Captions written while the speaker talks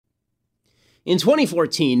In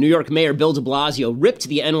 2014, New York Mayor Bill de Blasio ripped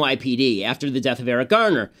the NYPD after the death of Eric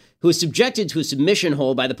Garner, who was subjected to a submission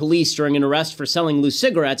hold by the police during an arrest for selling loose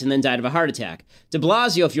cigarettes and then died of a heart attack. De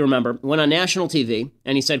Blasio, if you remember, went on national TV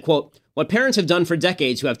and he said, quote, "What parents have done for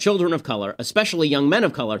decades who have children of color, especially young men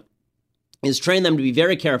of color, is train them to be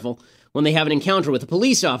very careful when they have an encounter with a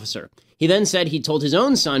police officer." He then said he told his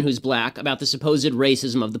own son, who's black, about the supposed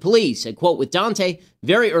racism of the police. And quote, "With Dante,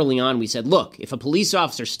 very early on, we said, look, if a police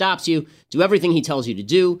officer stops you, do everything he tells you to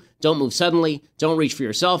do. Don't move suddenly. Don't reach for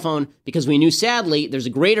your cell phone, because we knew, sadly, there's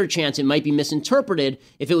a greater chance it might be misinterpreted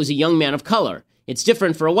if it was a young man of color. It's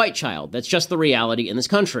different for a white child. That's just the reality in this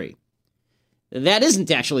country." That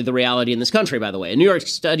isn't actually the reality in this country, by the way. A New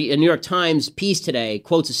York Times piece today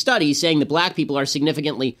quotes a study saying that black people are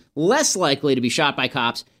significantly less likely to be shot by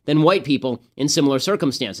cops than white people in similar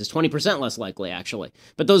circumstances, 20% less likely, actually.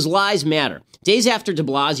 But those lies matter. Days after de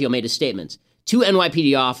Blasio made his statements, two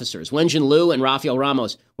NYPD officers, Wenjin Liu and Rafael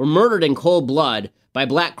Ramos, were murdered in cold blood by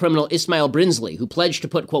black criminal Ismail Brinsley, who pledged to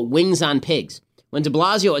put, quote, "wings on pigs." When de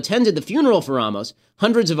Blasio attended the funeral for Ramos,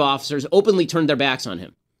 hundreds of officers openly turned their backs on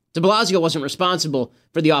him. De Blasio wasn't responsible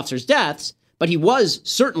for the officers' deaths, but he was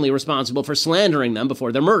certainly responsible for slandering them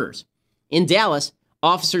before their murders. In Dallas,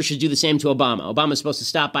 officers should do the same to Obama. Obama's supposed to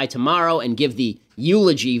stop by tomorrow and give the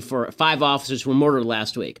eulogy for 5 officers who were murdered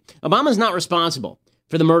last week. Obama's not responsible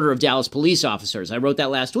for the murder of Dallas police officers. I wrote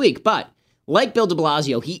that last week, but like Bill de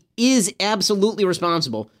Blasio, he is absolutely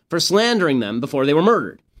responsible for slandering them before they were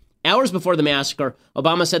murdered. Hours before the massacre,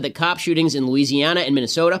 Obama said that cop shootings in Louisiana and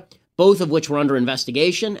Minnesota, both of which were under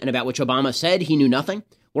investigation and about which Obama said he knew nothing,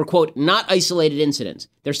 were, quote, "not isolated incidents.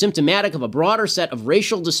 They're symptomatic of a broader set of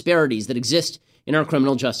racial disparities that exist in our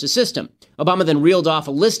criminal justice system." Obama then reeled off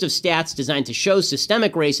a list of stats designed to show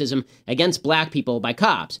systemic racism against black people by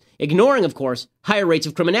cops, ignoring, of course, higher rates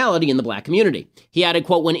of criminality in the black community. He added,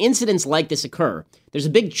 quote, "when incidents like this occur, there's a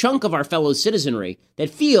big chunk of our fellow citizenry that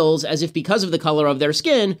feels as if because of the color of their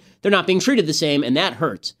skin, they're not being treated the same, and that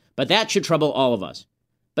hurts. But that should trouble all of us.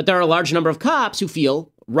 But there are a large number of cops who feel,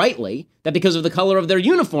 rightly, that because of the color of their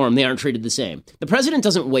uniform, they aren't treated the same. The president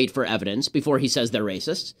doesn't wait for evidence before he says they're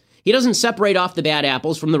racists. He doesn't separate off the bad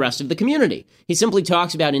apples from the rest of the community. He simply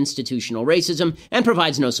talks about institutional racism and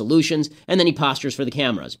provides no solutions, and then he postures for the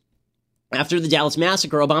cameras. After the Dallas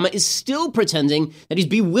massacre, Obama is still pretending that he's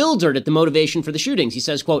bewildered at the motivation for the shootings. He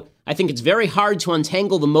says, quote, "I think it's very hard to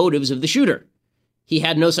untangle the motives of the shooter." He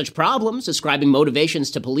had no such problems ascribing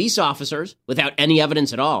motivations to police officers without any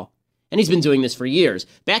evidence at all. And he's been doing this for years.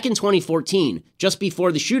 Back in 2014, just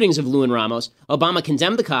before the shootings of Liu and Ramos, Obama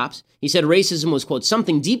condemned the cops. He said racism was, quote,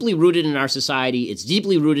 "something deeply rooted in our society. It's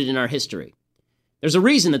deeply rooted in our history." There's a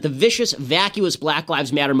reason that the vicious, vacuous Black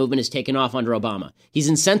Lives Matter movement has taken off under Obama. He's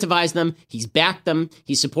incentivized them. He's backed them.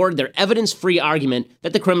 He's supported their evidence-free argument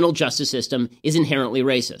that the criminal justice system is inherently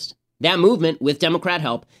racist. That movement, with Democrat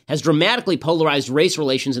help, has dramatically polarized race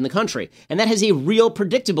relations in the country, and that has a real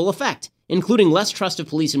predictable effect, including less trust of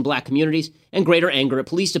police in black communities and greater anger at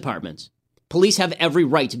police departments. Police have every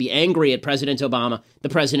right to be angry at President Obama, the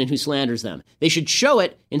president who slanders them. They should show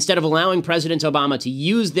it instead of allowing President Obama to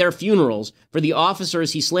use their funerals for the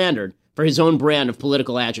officers he slandered for his own brand of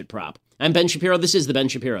political agitprop. I'm Ben Shapiro. This is The Ben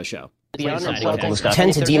Shapiro Show. Tend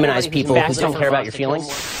to demonize people who don't care about your feelings.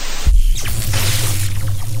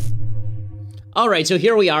 All right, so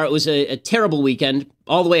here we are. It was a terrible weekend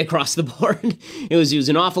all the way across the board. It was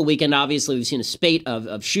an awful weekend. Obviously, we've seen a spate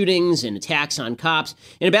of shootings and attacks on cops.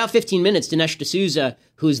 In about 15 minutes, Dinesh D'Souza,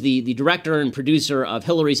 who's the director and producer of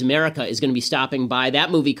Hillary's America, is going to be stopping by. That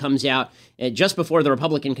movie comes out just before the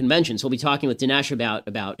Republican convention. So we'll be talking with Dinesh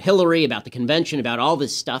about Hillary, about the convention, about all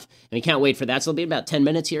this stuff. And we can't wait for that. So it'll be about 10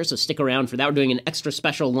 minutes here, so stick around for that. We're doing an extra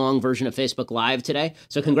special long version of Facebook Live today.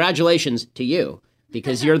 So congratulations to you,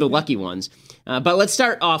 because you're the lucky ones. But let's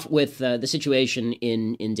start off with the situation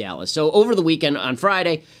in Dallas. So over the weekend, on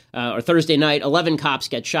Friday or Thursday night, 11 cops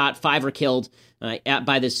get shot, 5 are killed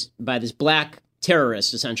by this black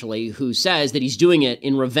terrorist, essentially, who says that he's doing it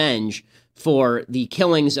in revenge for the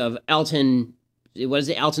killings of Alton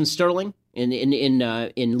Sterling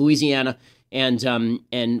in Louisiana and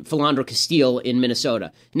Philandro Castile in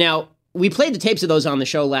Minnesota. Now, we played the tapes of those on the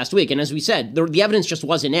show last week, and as we said, the evidence just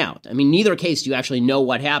wasn't out. I mean, neither case do you actually know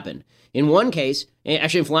what happened. In one case,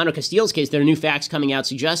 actually in Philandro Castile's case, there are new facts coming out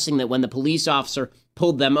suggesting that when the police officer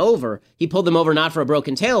pulled them over, he pulled them over not for a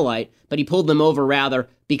broken taillight, but he pulled them over rather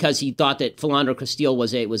because he thought that Philandro Castile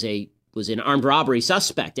was an armed robbery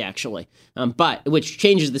suspect, actually. But which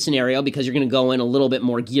changes the scenario because you're going to go in a little bit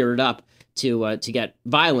more geared up to get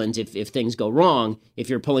violent if things go wrong, if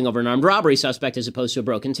you're pulling over an armed robbery suspect as opposed to a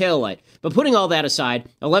broken taillight. But putting all that aside,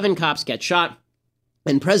 11 cops get shot.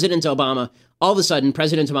 And President Obama, all of a sudden,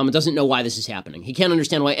 President Obama doesn't know why this is happening. He can't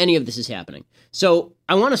understand why any of this is happening. So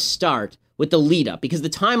I want to start with the lead up, because the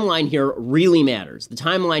timeline here really matters. The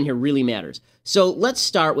timeline here really matters. So let's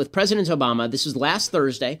start with President Obama. This was last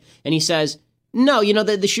Thursday, and he says, no,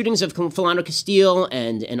 the shootings of Philando Castile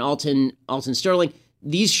and Alton Sterling,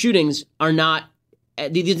 these shootings are not,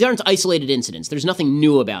 these aren't isolated incidents. There's nothing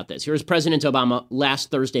new about this. Here's President Obama last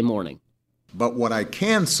Thursday morning. But what I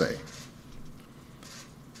can say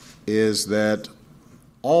is that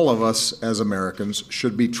all of us as Americans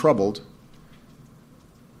should be troubled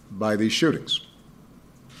by these shootings,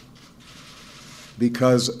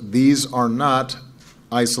 because these are not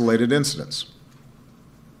isolated incidents.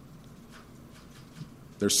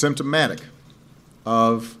 They're symptomatic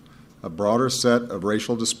of a broader set of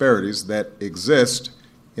racial disparities that exist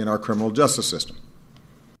in our criminal justice system.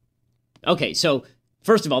 Okay, so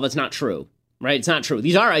first of all, that's not true, right? It's not true.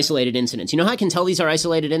 These are isolated incidents. You know how I can tell these are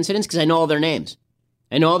isolated incidents? Because I know all their names.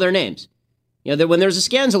 When there's a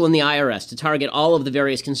scandal in the IRS to target all of the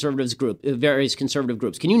various conservative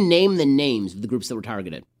groups, can you name the names of the groups that were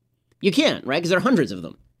targeted? You can't, right? Because there are hundreds of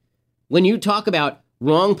them. When you talk about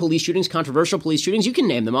wrong police shootings, controversial police shootings, you can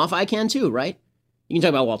name them off. I can too, right? You can talk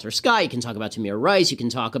about Walter Scott. You can talk about Tamir Rice. You can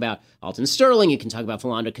talk about Alton Sterling. You can talk about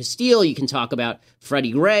Philando Castile. You can talk about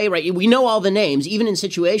Freddie Gray, right? We know all the names, even in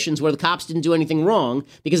situations where the cops didn't do anything wrong,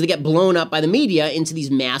 because they get blown up by the media into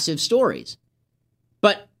these massive stories.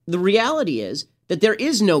 But the reality is that there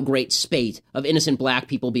is no great spate of innocent black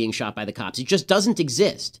people being shot by the cops. It just doesn't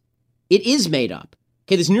exist. It is made up.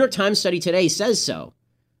 Okay, this New York Times study today says so.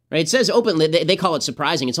 Right? It says openly, they call it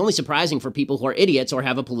surprising. It's only surprising for people who are idiots or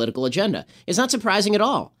have a political agenda. It's not surprising at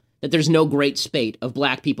all that there's no great spate of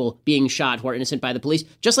black people being shot who are innocent by the police,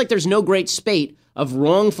 just like there's no great spate of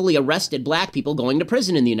wrongfully arrested black people going to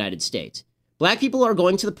prison in the United States. Black people are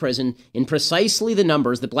going to the prison in precisely the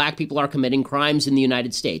numbers that black people are committing crimes in the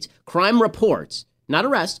United States. Crime reports, not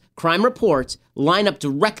arrests, crime reports line up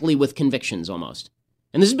directly with convictions almost.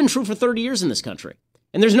 And this has been true for 30 years in this country.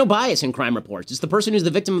 And there's no bias in crime reports. It's the person who's the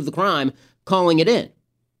victim of the crime calling it in.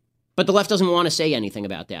 But the left doesn't want to say anything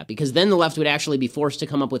about that, because then the left would actually be forced to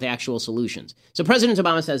come up with actual solutions. So President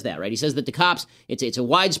Obama says that, right? He says that the cops, it's a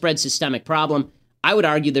widespread systemic problem. I would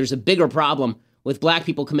argue there's a bigger problem with black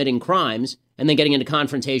people committing crimes and then getting into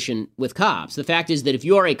confrontation with cops. The fact is that if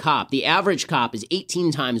you are a cop, the average cop is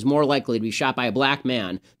 18 times more likely to be shot by a black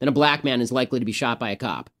man than a black man is likely to be shot by a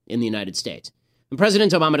cop in the United States. And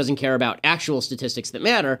President Obama doesn't care about actual statistics that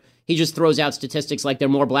matter. He just throws out statistics like there are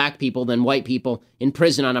more black people than white people in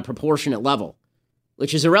prison on a proportionate level,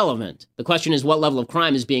 which is irrelevant. The question is what level of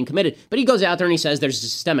crime is being committed. But he goes out there and he says there's a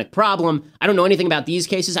systemic problem. I don't know anything about these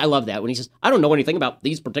cases. I love that when he says, I don't know anything about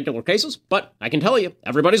these particular cases, but I can tell you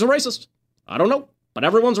everybody's a racist. I don't know, but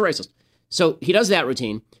everyone's a racist. So he does that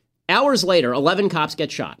routine. Hours later, 11 cops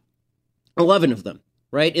get shot. 11 of them.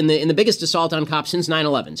 Right? In the biggest assault on cops since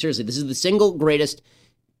 9/11. Seriously, this is the single greatest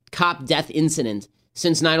cop death incident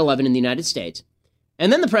since 9/11 in the United States.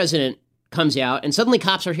 And then the president comes out and suddenly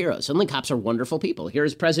cops are heroes. Suddenly cops are wonderful people.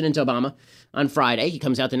 Here's President Obama on Friday. He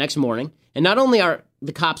comes out the next morning. And not only are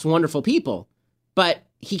the cops wonderful people, but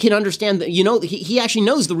he can understand that, he actually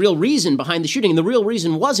knows the real reason behind the shooting. And the real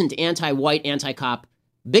reason wasn't anti-white, anti-cop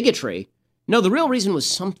bigotry. No, the real reason was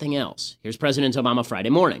something else. Here's President Obama Friday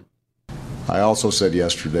morning. I also said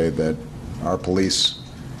yesterday that our police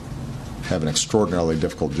have an extraordinarily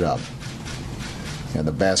difficult job, and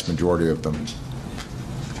the vast majority of them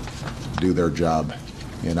do their job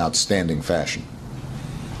in outstanding fashion.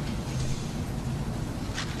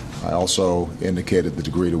 I also indicated the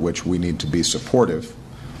degree to which we need to be supportive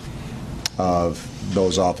of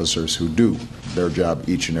those officers who do their job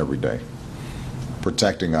each and every day,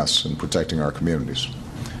 protecting us and protecting our communities.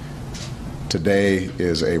 Today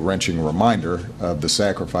is a wrenching reminder of the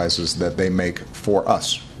sacrifices that they make for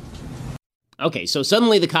us. Okay, so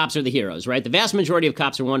suddenly the cops are the heroes, right? The vast majority of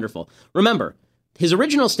cops are wonderful. Remember, his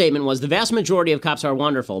original statement was the vast majority of cops are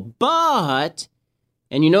wonderful, but,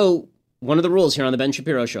 and one of the rules here on the Ben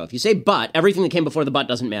Shapiro Show, if you say but, everything that came before the but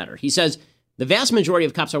doesn't matter. He says the vast majority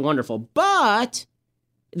of cops are wonderful, but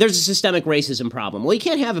there's a systemic racism problem. Well, you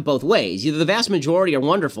can't have it both ways. Either the vast majority are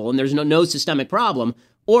wonderful and there's no systemic problem,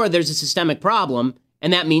 or there's a systemic problem,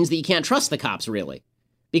 and that means that you can't trust the cops, really.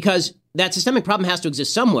 Because that systemic problem has to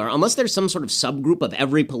exist somewhere, unless there's some sort of subgroup of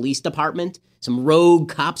every police department, some rogue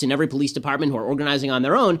cops in every police department who are organizing on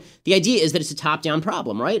their own. The idea is that it's a top-down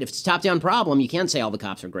problem, right? If it's a top-down problem, you can't say all the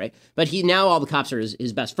cops are great. But now all the cops are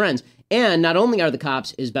his best friends. And not only are the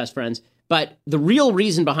cops his best friends, but the real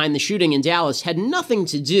reason behind the shooting in Dallas had nothing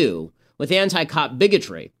to do with anti-cop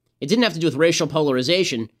bigotry. It didn't have to do with racial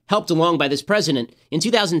polarization, helped along by this president. In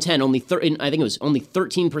 2010, I think it was only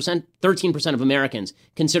 13% of Americans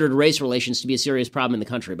considered race relations to be a serious problem in the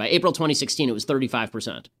country. By April 2016, it was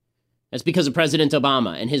 35%. That's because of President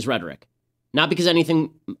Obama and his rhetoric. Not because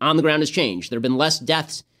anything on the ground has changed. There have been less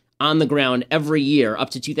deaths on the ground every year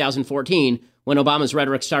up to 2014 when Obama's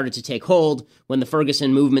rhetoric started to take hold, when the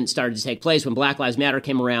Ferguson movement started to take place, when Black Lives Matter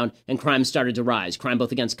came around and crime started to rise, crime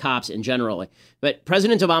both against cops and generally. But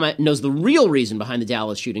President Obama knows the real reason behind the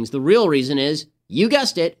Dallas shootings. The real reason is, you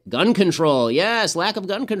guessed it, gun control. Yes, lack of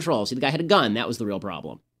gun control. See, the guy had a gun. That was the real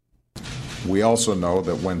problem. We also know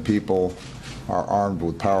that when people are armed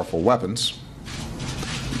with powerful weapons,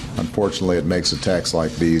 unfortunately, it makes attacks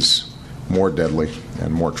like these more deadly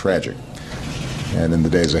and more tragic. And in the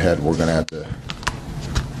days ahead, we're going to have to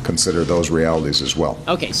consider those realities as well.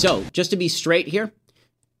 Okay, so just to be straight here,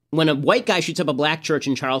 when a white guy shoots up a black church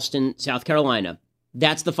in Charleston, South Carolina,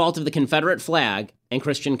 that's the fault of the Confederate flag and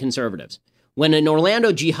Christian conservatives. When an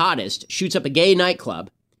Orlando jihadist shoots up a gay nightclub,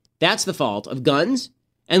 that's the fault of guns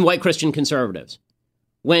and white Christian conservatives.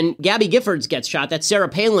 When Gabby Giffords gets shot, that's Sarah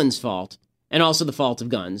Palin's fault and also the fault of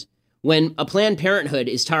guns. When a Planned Parenthood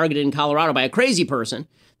is targeted in Colorado by a crazy person,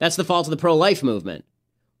 that's the fault of the pro-life movement.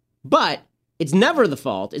 But it's never the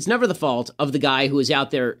fault of the guy who is out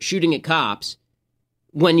there shooting at cops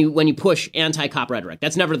when you push anti-cop rhetoric.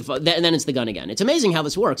 That's never the fault. And then it's the gun again. It's amazing how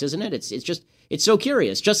this works, isn't it? It's so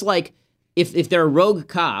curious. Just like if there are rogue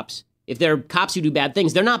cops, if there are cops who do bad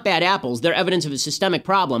things, they're not bad apples. They're evidence of a systemic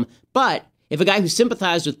problem. But if a guy who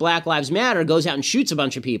sympathized with Black Lives Matter goes out and shoots a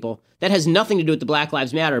bunch of people, that has nothing to do with the Black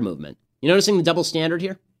Lives Matter movement. You noticing the double standard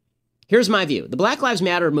here? Here's my view. The Black Lives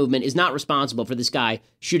Matter movement is not responsible for this guy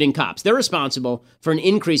shooting cops. They're responsible for an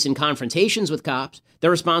increase in confrontations with cops.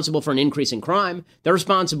 They're responsible for an increase in crime. They're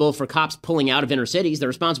responsible for cops pulling out of inner cities. They're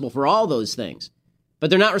responsible for all those things. But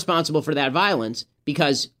they're not responsible for that violence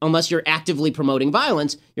because unless you're actively promoting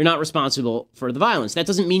violence, you're not responsible for the violence. That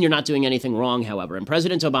doesn't mean you're not doing anything wrong, however. And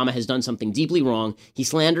President Obama has done something deeply wrong. He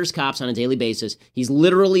slanders cops on a daily basis. He's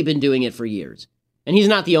literally been doing it for years. And he's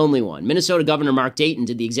not the only one. Minnesota Governor Mark Dayton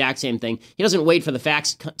did the exact same thing. He doesn't wait for the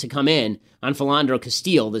facts to come in on Philando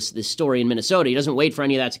Castile, this story in Minnesota. He doesn't wait for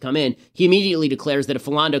any of that to come in. He immediately declares that if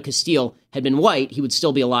Philando Castile had been white, he would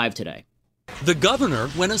still be alive today. The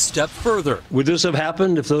governor went a step further. Would this have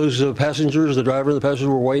happened if those passengers, the driver and the passengers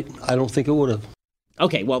were white? I don't think it would have.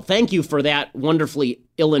 Okay, well, thank you for that wonderfully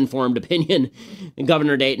ill-informed opinion,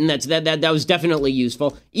 Governor Dayton. That was definitely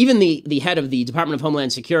useful. Even the head of the Department of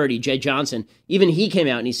Homeland Security, Jay Johnson, even he came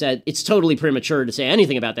out and he said, it's totally premature to say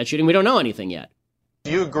anything about that shooting. We don't know anything yet.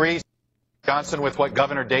 Do you agree, Johnson, with what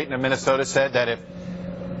Governor Dayton of Minnesota said, that if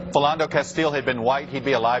Philando Castile had been white, he'd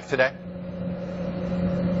be alive today?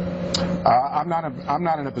 I'm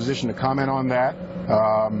not in a position to comment on that.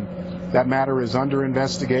 That matter is under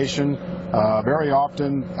investigation. Very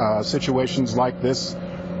often, situations like this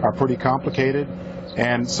are pretty complicated,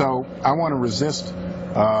 and so I want to resist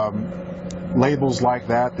labels like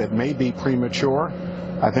that may be premature.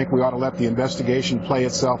 I think we ought to let the investigation play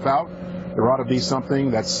itself out. There ought to be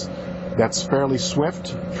something that's fairly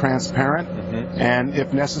swift, transparent, and,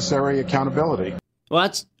 if necessary, accountability. Well,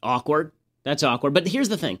 that's awkward. That's awkward. But here's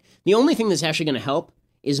the thing. The only thing that's actually going to help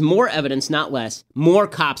is more evidence, not less, more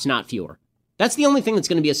cops, not fewer. That's the only thing that's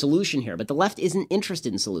going to be a solution here. But the left isn't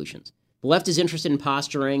interested in solutions. The left is interested in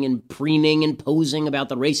posturing and preening and posing about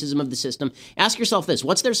the racism of the system. Ask yourself this.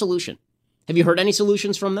 What's their solution? Have you heard any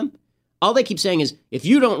solutions from them? All they keep saying is, if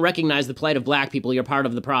you don't recognize the plight of black people, you're part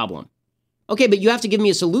of the problem. Okay, but you have to give me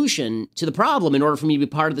a solution to the problem in order for me to be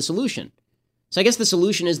part of the solution. So I guess the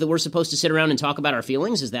solution is that we're supposed to sit around and talk about our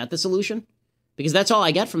feelings. Is that the solution? Because that's all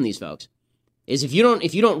I get from these folks. Is if you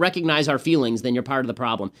don't recognize our feelings, then you're part of the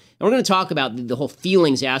problem. And we're going to talk about the whole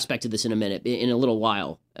feelings aspect of this in a little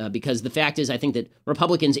while. Because the fact is, I think that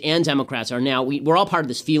Republicans and Democrats are now, we're all part of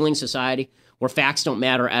this feeling society where facts don't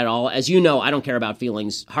matter at all. As you know, I don't care about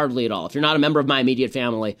feelings hardly at all. If you're not a member of my immediate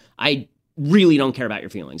family, I really don't care about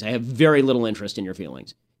your feelings. I have very little interest in your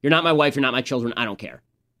feelings. You're not my wife, you're not my children, I don't care.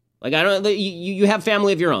 Like, you have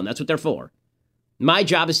family of your own. That's what they're for. My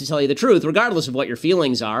job is to tell you the truth, regardless of what your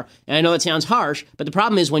feelings are. And I know it sounds harsh, but the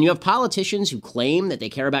problem is when you have politicians who claim that they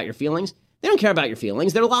care about your feelings, they don't care about your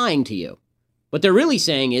feelings. They're lying to you. What they're really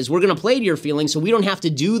saying is, we're going to play to your feelings so we don't have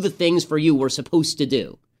to do the things for you we're supposed to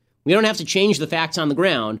do. We don't have to change the facts on the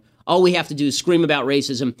ground. All we have to do is scream about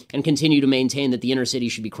racism and continue to maintain that the inner city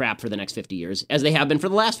should be crap for the next 50 years, as they have been for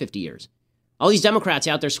the last 50 years. All these Democrats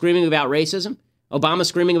out there screaming about racism, Obama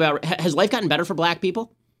screaming about, has life gotten better for black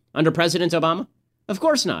people under President Obama? Of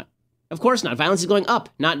course not. Of course not. Violence is going up,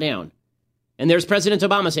 not down. And there's President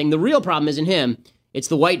Obama saying the real problem isn't him, It's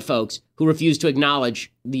the white folks who refuse to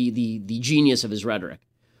acknowledge the genius of his rhetoric.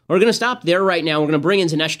 We're going to stop there right now. We're going to bring in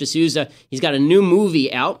Dinesh D'Souza. He's got a new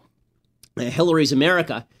movie out, Hillary's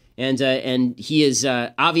America, and he is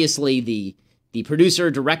obviously the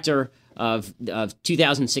producer, director of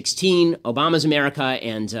 2016, Obama's America,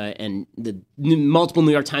 and the multiple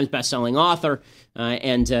New York Times bestselling author.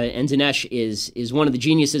 And Dinesh is one of the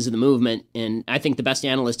geniuses of the movement, and I think the best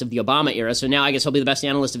analyst of the Obama era. So now I guess he'll be the best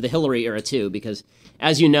analyst of the Hillary era too, because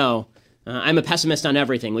as you know, I'm a pessimist on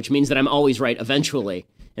everything, which means that I'm always right eventually.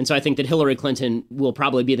 And so I think that Hillary Clinton will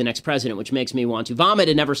probably be the next president, which makes me want to vomit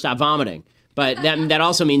and never stop vomiting. But that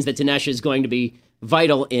also means that Dinesh is going to be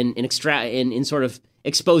vital in sort of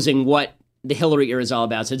exposing what the Hillary era is all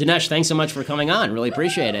about. So Dinesh, thanks so much for coming on. Really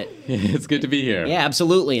appreciate it. It's good to be here. Yeah,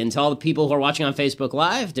 absolutely. And to all the people who are watching on Facebook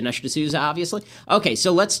Live, Dinesh D'Souza, obviously. Okay,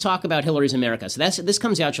 so let's talk about Hillary's America. So this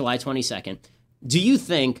comes out July 22nd. Do you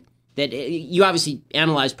think that you obviously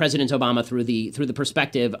analyzed President Obama through the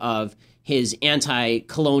perspective of his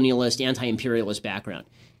anti-colonialist, anti-imperialist background,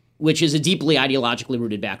 which is a deeply ideologically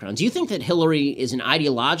rooted background. Do you think that Hillary is an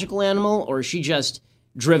ideological animal, or is she just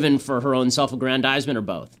driven for her own self-aggrandizement, or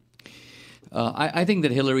both? I think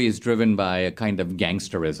that Hillary is driven by a kind of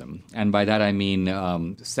gangsterism. And by that I mean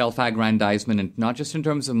self-aggrandizement, and not just in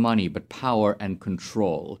terms of money, but power and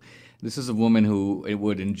control. This is a woman who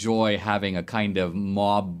would enjoy having a kind of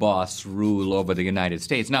mob boss rule over the United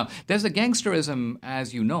States. Now, there's a gangsterism,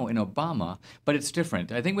 as you know, in Obama, but it's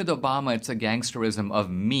different. I think with Obama, it's a gangsterism of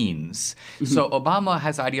means. So Obama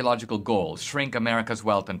has ideological goals: shrink America's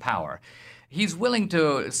wealth and power. He's willing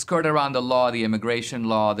to skirt around the law, the immigration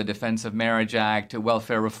law, the Defense of Marriage Act,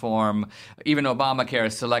 welfare reform, even Obamacare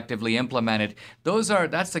selectively implemented. That's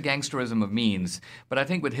the gangsterism of means. But I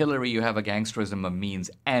think with Hillary, you have a gangsterism of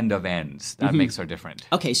means and of ends. That makes her different.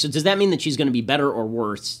 Okay, so does that mean that she's going to be better or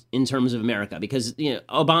worse in terms of America? Because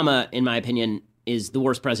Obama, in my opinion, is the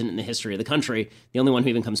worst president in the history of the country. The only one who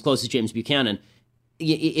even comes close is James Buchanan.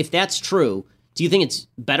 If that's true, do you think it's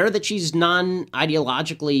better that she's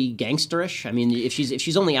non-ideologically gangsterish? I mean, if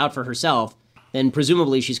she's only out for herself, then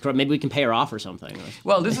presumably she's corrupt. Maybe we can pay her off or something.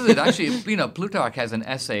 Well, this is it. Actually, Plutarch has an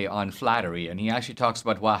essay on flattery, and he actually talks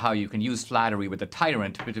about how you can use flattery with a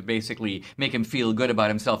tyrant to basically make him feel good about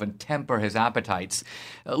himself and temper his appetites.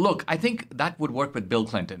 Look, I think that would work with Bill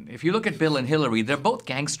Clinton. If you look at Bill and Hillary, they're both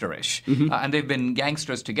gangsterish, and they've been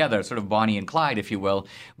gangsters together, sort of Bonnie and Clyde, if you will.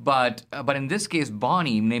 But in this case,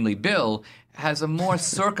 Bonnie, namely Bill, has a more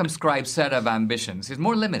circumscribed set of ambitions. He's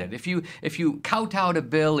more limited. If you kowtow to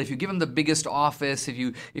Bill, if you give him the biggest office, if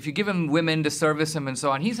you give him women to service him and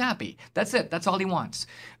so on, he's happy. That's it. That's all he wants.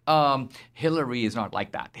 Hillary is not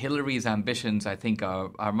like that. Hillary's ambitions, I think,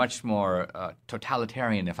 are much more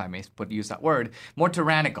totalitarian, if I may use that word, more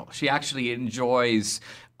tyrannical. She actually enjoys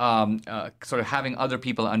sort of having other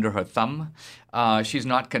people under her thumb. She's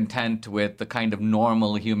not content with the kind of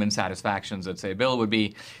normal human satisfactions that, say, Bill would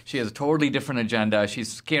be. She has a totally different agenda.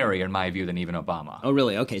 She's scarier, in my view, than even Obama. Oh,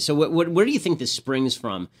 really? Okay. So where do you think this springs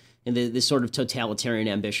from, in this sort of totalitarian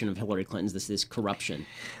ambition of Hillary Clinton's, this corruption?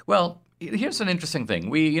 Well, here's an interesting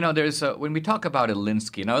thing. When we talk about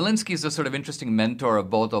Alinsky, now Alinsky is a sort of interesting mentor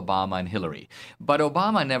of both Obama and Hillary. But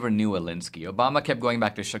Obama never knew Alinsky. Obama kept going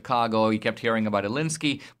back to Chicago. He kept hearing about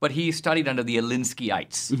Alinsky, but he studied under the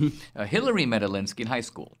Alinskyites. Hillary met Alinsky in high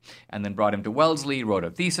school and then brought him to Wellesley, wrote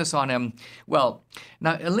a thesis on him. Well,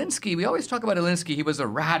 now Alinsky, we always talk about Alinsky. He was a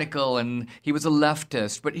radical and he was a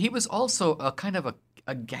leftist, but he was also a kind of a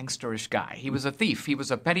gangsterish guy. He was a thief. He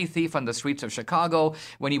was a petty thief on the streets of Chicago.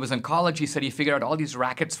 When he was in college, he said he figured out all these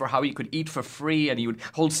rackets for how you could eat for free, and he would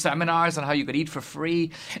hold seminars on how you could eat for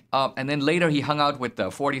free. And then later he hung out with the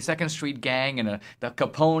 42nd Street gang and the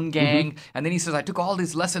Capone gang. And then he says, I took all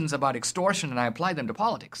these lessons about extortion and I applied them to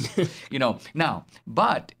politics.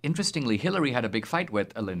 But interestingly, Hillary had a big fight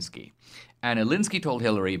with Alinsky. And Alinsky told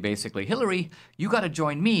Hillary, basically, Hillary, you got to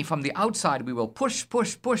join me. From the outside, we will push,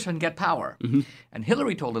 push, push and get power. And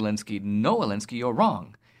Hillary told Alinsky, no, Alinsky, you're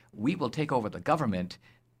wrong. We will take over the government,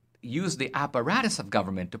 use the apparatus of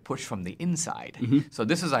government to push from the inside. So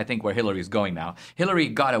this is, I think, where Hillary's going now. Hillary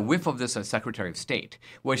got a whiff of this as Secretary of State,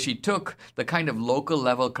 where she took the kind of local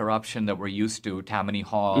level corruption that we're used to, Tammany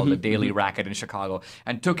Hall, the Daily Racket in Chicago,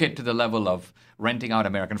 and took it to the level of renting out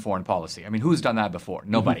American foreign policy. I mean, who's done that before?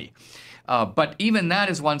 Nobody. But even that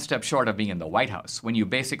is one step short of being in the White House, when you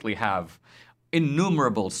basically have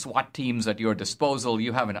innumerable SWAT teams at your disposal.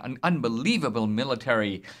 You have an unbelievable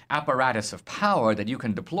military apparatus of power that you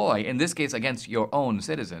can deploy, in this case against your own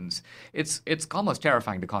citizens. It's almost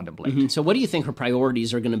terrifying to contemplate. Mm-hmm. So what do you think her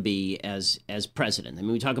priorities are going to be as president? I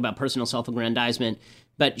mean, we talk about personal self-aggrandizement,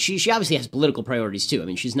 but she obviously has political priorities too. I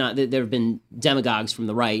mean, she's not. There have been demagogues from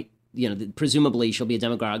the right. Presumably she'll be a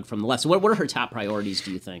demagogue from the left. So what are her top priorities, do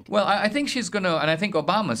you think? Well, I think she's going to, and I think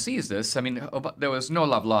Obama sees this. I mean, there was no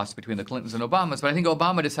love lost between the Clintons and Obamas, but I think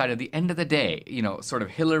Obama decided at the end of the day, sort of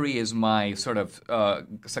Hillary is my sort of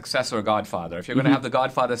successor godfather. If you're going to have the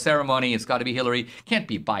godfather ceremony, it's got to be Hillary. Can't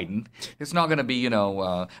be Biden. It's not going to be,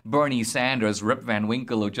 Bernie Sanders, Rip Van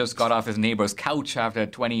Winkle, who just got off his neighbor's couch after a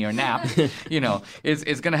 20-year nap.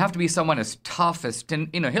 It's going to have to be someone as tough as,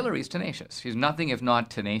 Hillary's tenacious. She's nothing if not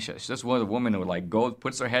tenacious. She's just one of the women who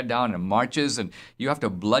puts her head down and marches, and you have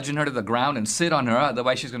to bludgeon her to the ground and sit on her,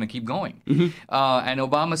 otherwise she's going to keep going. Mm-hmm. And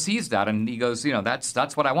Obama sees that, and he goes,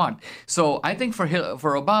 that's what I want. So I think for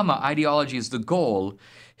Obama, ideology is the goal.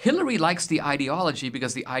 Hillary likes the ideology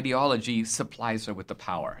because the ideology supplies her with the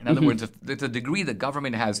power. In other words, if to the degree the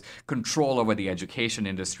government has control over the education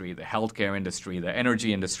industry, the healthcare industry, the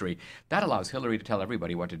energy industry, that allows Hillary to tell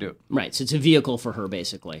everybody what to do. Right. So it's a vehicle for her,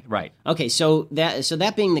 basically. Right. Okay. So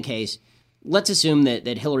that being the case, let's assume that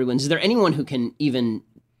Hillary wins. Is there anyone who can even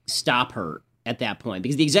stop her at that point?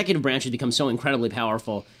 Because the executive branch has become so incredibly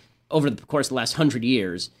powerful over the course of the last 100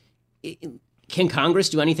 years. Can Congress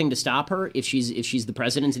do anything to stop her if she's the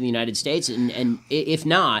president of the United States? And if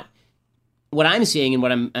not, what I'm seeing and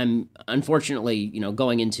what I'm unfortunately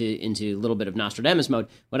going into a little bit of Nostradamus mode,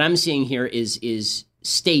 what I'm seeing here is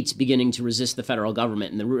states beginning to resist the federal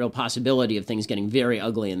government and the real possibility of things getting very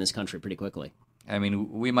ugly in this country pretty quickly. I mean,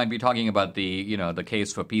 we might be talking about the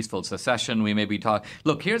case for peaceful secession. We may be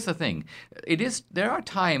Look, here's the thing: there are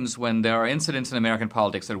times when there are incidents in American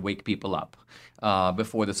politics that wake people up.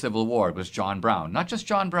 Before the Civil War, it was John Brown. Not just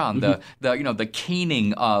John Brown, the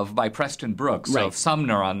caning by Preston Brooks of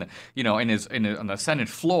Sumner on the Senate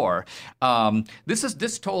floor.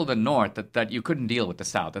 This told the North that you couldn't deal with the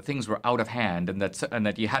South, that things were out of hand, and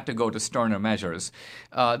that you had to go to sterner measures.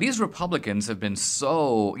 These Republicans have been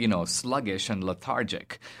so sluggish and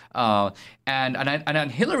lethargic.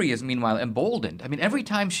 And Hillary is meanwhile emboldened. I mean, every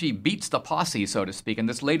time she beats the posse, so to speak, in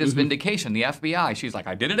this latest vindication, the FBI, she's like,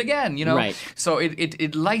 I did it again, Right. So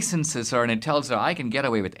it licenses her and it tells her, I can get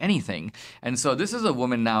away with anything. And so this is a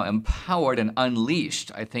woman now empowered and unleashed,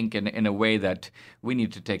 I think, in a way that we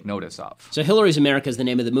need to take notice of. So Hillary's America is the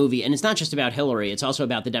name of the movie, and it's not just about Hillary. It's also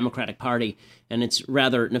about the Democratic Party and its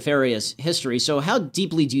rather nefarious history. So how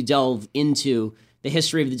deeply do you delve into the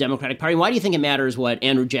history of the Democratic Party? Why do you think it matters what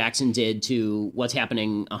Andrew Jackson did to what's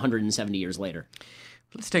happening 170 years later?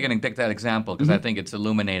 Let's take that example because I think it's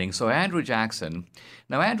illuminating. So Andrew Jackson,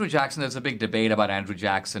 there's a big debate about Andrew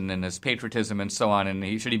Jackson and his patriotism and so on,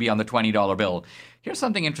 and should he be on the $20 bill? Here's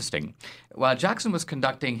something interesting. While Jackson was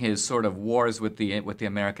conducting his sort of wars with the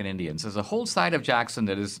American Indians, there's a whole side of Jackson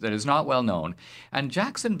that is not well known, and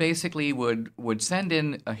Jackson basically would send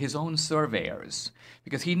in his own surveyors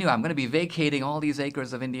because he knew, I'm going to be vacating all these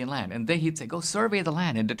acres of Indian land, and he'd say, go survey the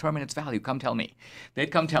land and determine its value. Come tell me.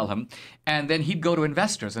 They'd come tell him, and then he'd go to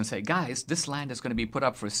investors and say, guys, this land is going to be put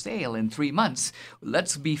up for sale in 3 months.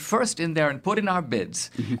 Let's be first in there and put in our bids.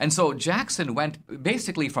 And so Jackson went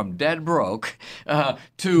basically from dead broke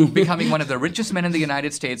to becoming one of the richest men in the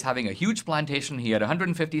United States, having a huge plantation. He had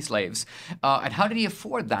 150 slaves. And how did he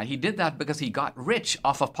afford that? He did that because he got rich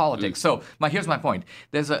off of politics. So here's my point.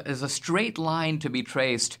 There's a straight line to be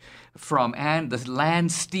traced from the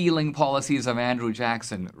land-stealing policies of Andrew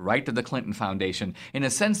Jackson right to the Clinton Foundation. In a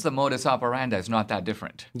sense, the modus operandi is not that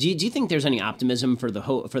different. Do you think there's any optimism for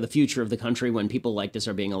the future of the country when people like this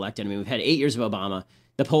are being elected? I mean, we've had 8 years of Obama.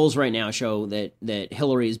 The polls right now show that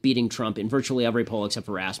Hillary is beating Trump in virtually every poll except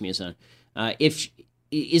for Rasmussen.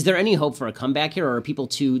 Is there any hope for a comeback here, or are people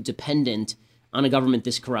too dependent on a government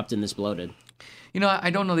this corrupt and this bloated? I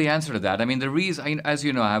don't know the answer to that. I mean, the reason, as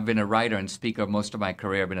you know, I've been a writer and speaker most of my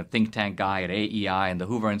career. I've been a think tank guy at AEI and the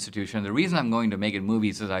Hoover Institution. The reason I'm going to Making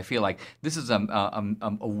Movies is I feel like this is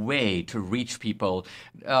a way to reach people,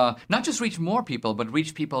 not just reach more people, but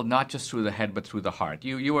reach people not just through the head, but through the heart.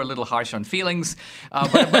 You were a little harsh on feelings,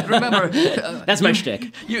 but remember... That's my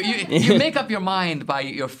shtick. You make up your mind by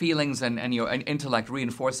your feelings and your intellect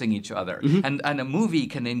reinforcing each other. And a movie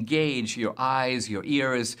can engage your eyes, your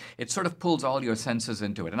ears. It sort of pulls all all your senses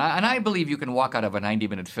into it. And I believe you can walk out of a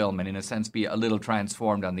 90-minute film and, in a sense, be a little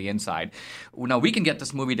transformed on the inside. Now, we can get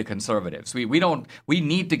this movie to conservatives. We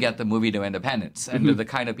need to get the movie to independents and to the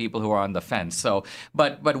kind of people who are on the fence. So,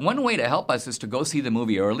 but one way to help us is to go see the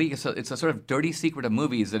movie early. It's a sort of dirty secret of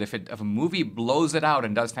movies that if a movie blows it out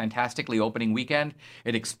and does fantastically opening weekend,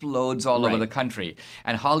 it explodes all over the country.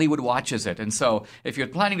 And Hollywood watches it. And so if you're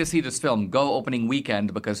planning to see this film, go opening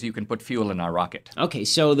weekend because you can put fuel in our rocket. Okay,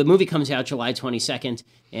 so the movie comes out July 22nd,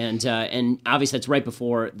 and obviously that's right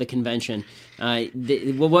before the convention.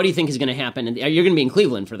 What do you think is going to happen? And you're going to be in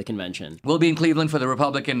Cleveland for the convention. We'll be in Cleveland for the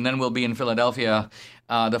Republican, and then we'll be in Philadelphia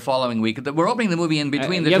the following week. We're opening the movie in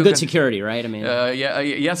between the two. You have good security, right? I mean,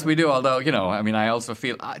 yes, we do. Although, I also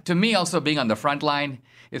feel, to me, also being on the front line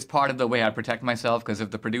is part of the way I protect myself, because if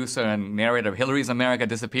the producer and narrator of Hillary's America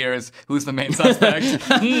disappears, who's the main suspect?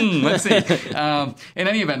 Let's see. In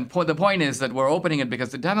any event, the point is that we're opening it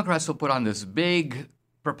because the Democrats will put on this big,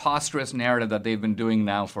 preposterous narrative that they've been doing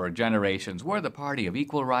now for generations. We're the party of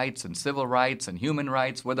equal rights and civil rights and human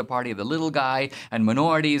rights. We're the party of the little guy and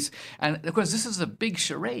minorities. And, of course, this is a big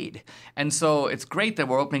charade. And so it's great that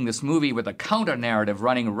we're opening this movie with a counter-narrative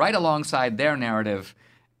running right alongside their narrative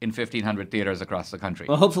in 1,500 theaters across the country.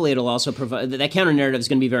 Well, hopefully it'll also provide... That counter-narrative is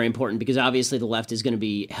going to be very important because obviously the left is going to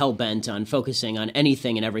be hell-bent on focusing on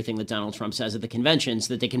anything and everything that Donald Trump says at the convention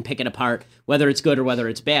so that they can pick it apart, whether it's good or whether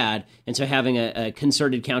it's bad. And so having a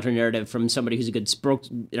concerted counter-narrative from somebody who's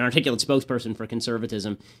an articulate spokesperson for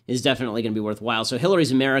conservatism is definitely going to be worthwhile. So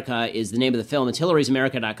Hillary's America is the name of the film. It's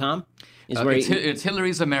Hillary'sAmerica.com. It's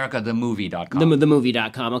Hillary's America, the movie.com. The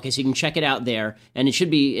movie.com. Okay, so you can check it out there. And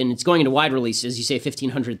it's going into wide release, as you say,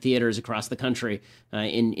 1,500 theaters across the country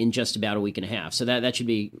in just about a week and a half. So that should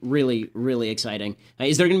be really, really exciting.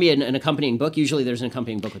 Is there going to be an accompanying book? Usually there's an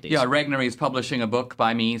accompanying book with these. Yeah, Regnery is publishing a book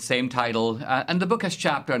by me, same title. And the book has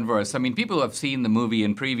chapter and verse. I mean, people who have seen the movie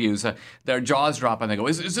in previews, their jaws drop and they go,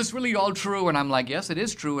 is this really all true? And I'm like, yes, it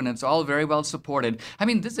is true, and it's all very well supported. I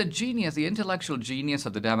mean, this is a genius, the intellectual genius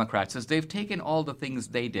of the Democrats is they've taken all the things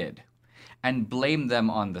they did and blamed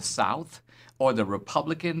them on the South or the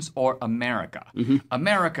Republicans or America.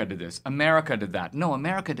 America did this. America did that. No,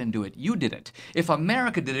 America didn't do it. You did it. If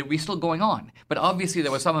America did it, we're still going on. But obviously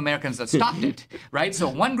there were some Americans that stopped it, right? So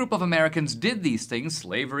one group of Americans did these things: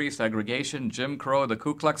 slavery, segregation, Jim Crow, the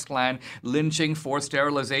Ku Klux Klan, lynching, forced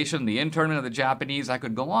sterilization, the internment of the Japanese. I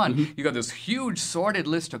could go on. You got this huge sordid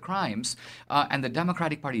list of crimes, and the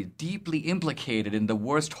Democratic Party is deeply implicated in the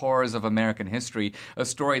worst horrors of American history, a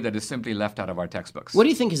story that is simply left out of our textbooks. What do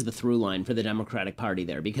you think is the through line for the Democratic Party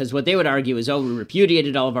there? Because what they would argue is, we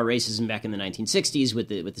repudiated all of our racism back in the 1960s with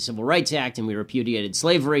the Civil Rights Act, and we repudiated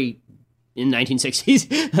slavery in the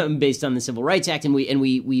 1960s based on the Civil Rights Act, and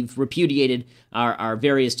we've repudiated our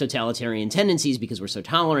various totalitarian tendencies because we're so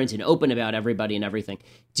tolerant and open about everybody and everything.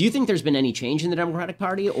 Do you think there's been any change in the Democratic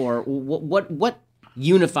Party, or what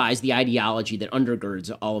unifies the ideology that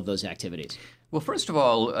undergirds all of those activities? Well, first of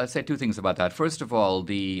all, I'd say two things about that. First of all,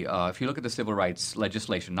 if you look at the civil rights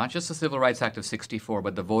legislation, not just the Civil Rights Act of 64,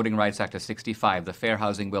 but the Voting Rights Act of 65, the Fair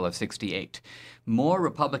Housing Bill of 68, more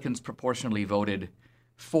Republicans proportionally voted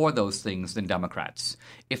for those things than Democrats.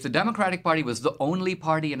 If the Democratic Party was the only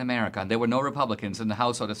party in America and there were no Republicans in the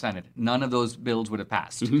House or the Senate, none of those bills would have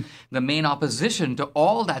passed. The main opposition to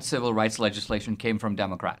all that civil rights legislation came from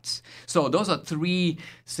Democrats. So those are three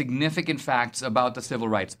significant facts about the Civil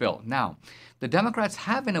Rights Bill. Now, the Democrats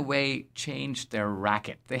have, in a way, changed their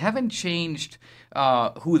racket. They haven't changed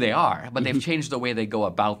who they are, but they've changed the way they go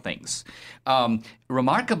about things.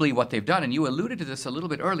 Remarkably, what they've done, and you alluded to this a little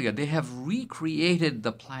bit earlier, they have recreated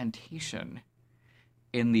the plantation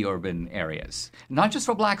in the urban areas. Not just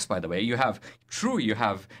for blacks, by the way. You have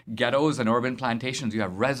ghettos and urban plantations. You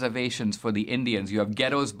have reservations for the Indians. You have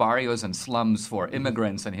ghettos, barrios, and slums for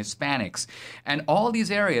immigrants and Hispanics. And all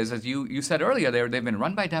these areas, as you said earlier, they've been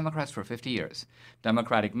run by Democrats for 50 years.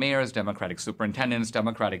 Democratic mayors, Democratic superintendents,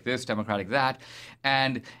 Democratic this, Democratic that.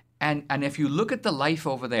 And if you look at the life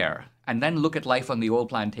over there, and then look at life on the old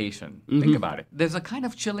plantation, think about it. There's a kind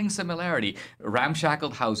of chilling similarity.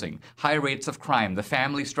 Ramshackled housing, high rates of crime, the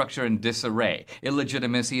family structure in disarray,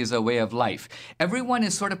 illegitimacy is a way of life. Everyone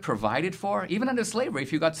is sort of provided for. Even under slavery,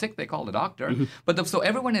 if you got sick, they called a doctor. So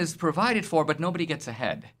everyone is provided for, but nobody gets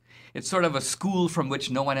ahead. It's sort of a school from which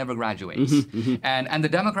no one ever graduates. And the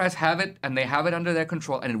Democrats have it, and they have it under their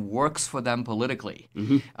control, and it works for them politically.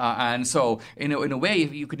 And so, in a way,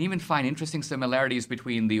 you can even find interesting similarities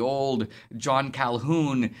between the old John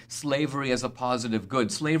Calhoun slavery as a positive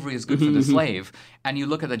good. Slavery is good for the slave. And you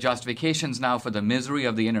look at the justifications now for the misery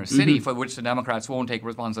of the inner city, for which the Democrats won't take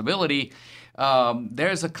responsibility.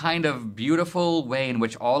 There's a kind of beautiful way in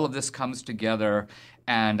which all of this comes together,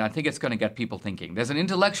 and I think it's going to get people thinking. There's an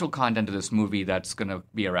intellectual content to this movie that's going to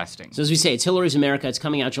be arresting. So as we say, it's Hillary's America. It's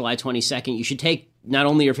coming out July 22nd. You should take not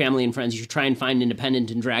only your family and friends, you should try and find an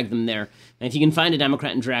independent and drag them there. And if you can find a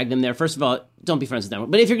Democrat and drag them there, first of all, don't be friends with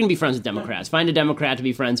Democrats. But if you're going to be friends with Democrats, find a Democrat to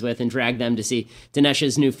be friends with and drag them to see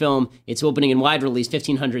Dinesh's new film. It's opening in wide release,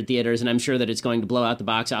 1,500 theaters, and I'm sure that it's going to blow out the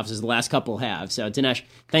box office as the last couple have. So Dinesh,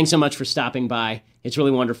 thanks so much for stopping by. It's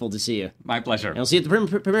really wonderful to see you. My pleasure. And I'll see you at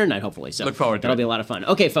the premiere night, hopefully. So look forward to it. That'll be a lot of fun.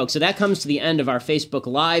 Okay, folks, so that comes to the end of our Facebook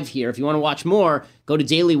Live here. If you want to watch more, go to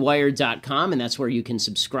dailywire.com, and that's where you can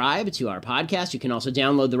subscribe to our podcast. You can also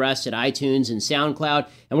download the rest at iTunes and SoundCloud.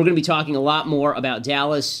 And we're going to be talking a lot more about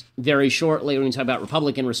Dallas very shortly. We're going to talk about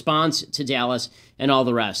Republican response to Dallas and all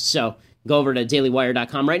the rest. So go over to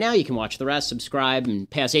dailywire.com right now. You can watch the rest, subscribe, and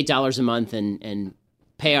pay us $8 a month and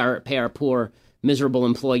pay our poor, miserable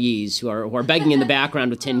employees who are begging in the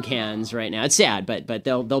background with tin cans right now. It's sad, but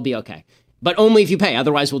they'll be okay. But only if you pay.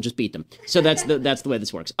 Otherwise, we'll just beat them. So that's the way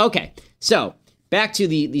this works. Okay, so back to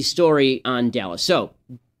the story on Dallas. So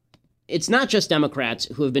it's not just Democrats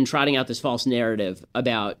who have been trotting out this false narrative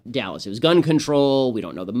about Dallas. It was gun control. We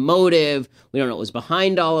don't know the motive. We don't know what was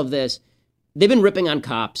behind all of this. They've been ripping on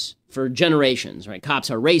cops for generations, right?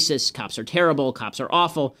 Cops are racist. Cops are terrible. Cops are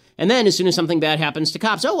awful. And then as soon as something bad happens to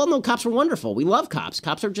cops, oh, well, no, cops are wonderful. We love cops.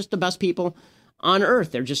 Cops are just the best people on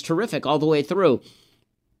earth. They're just terrific all the way through.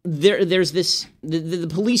 There's this, the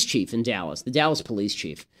police chief in Dallas, the Dallas police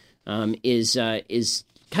chief, is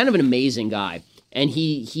kind of an amazing guy. And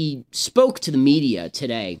he spoke to the media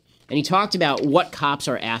today, and he talked about what cops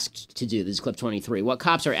are asked to do. This is clip 23. What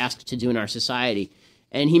cops are asked to do in our society.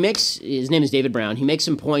 And his name is David Brown. He makes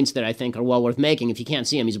some points that I think are well worth making. If you can't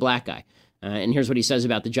see him, he's a black guy. And here's what he says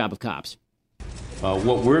about the job of cops.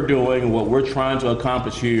 What we're doing and what we're trying to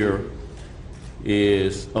accomplish here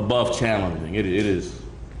is above challenging. It is.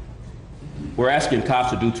 We're asking cops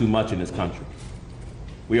to do too much in this country.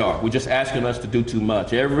 We are. We're just asking us to do too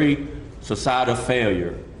much. Every societal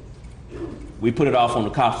failure, we put it off on the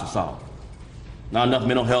cops to solve. Not enough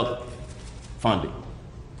mental health funding.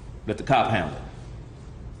 Let the cop handle it.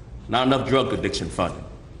 Not enough drug addiction funding.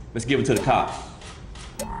 Let's give it to the cops.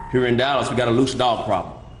 Here in Dallas, we got a loose dog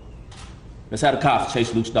problem. Let's have the cops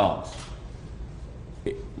chase loose dogs.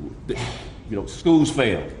 Schools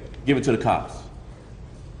fail. Give it to the cops.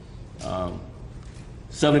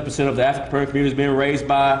 70% of the African community is being raised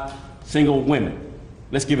by single women.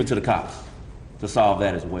 Let's give it to the cops to solve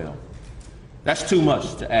that as well. That's too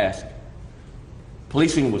much to ask.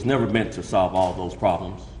 Policing was never meant to solve all those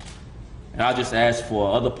problems. And I just ask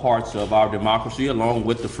for other parts of our democracy, along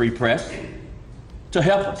with the free press, to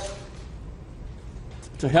help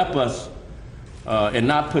us. And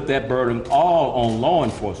not put that burden all on law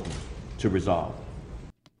enforcement to resolve.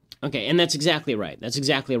 Okay, and that's exactly right. That's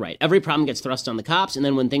exactly right. Every problem gets thrust on the cops, and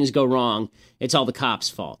then when things go wrong, it's all the cops'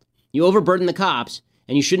 fault. You overburden the cops,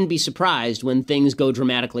 and you shouldn't be surprised when things go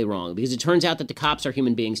dramatically wrong, because it turns out that the cops are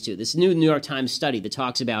human beings too. This new New York Times study that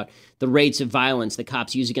talks about the rates of violence that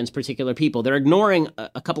cops use against particular people, they're ignoring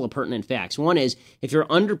a couple of pertinent facts. One is, if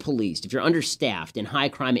you're under-policed, if you're understaffed in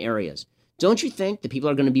high-crime areas, don't you think that people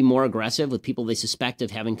are going to be more aggressive with people they suspect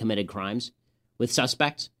of having committed crimes, with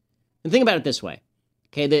suspects? And think about it this way.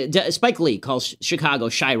 Okay, Spike Lee calls Chicago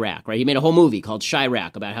Chirac, right? He made a whole movie called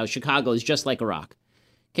Chirac about how Chicago is just like Iraq.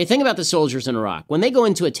 Okay, think about the soldiers in Iraq. When they go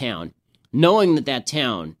into a town, knowing that that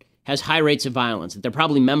town has high rates of violence, that they're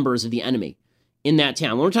probably members of the enemy in that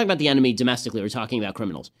town. When we're talking about the enemy domestically, we're talking about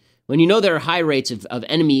criminals. When you know there are high rates of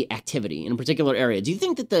enemy activity in a particular area, do you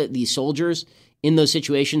think that the soldiers in those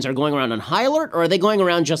situations are going around on high alert, or are they going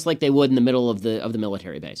around just like they would in the middle of the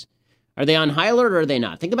military base? Are they on high alert or are they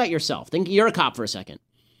not? Think about yourself. Think you're a cop for a second.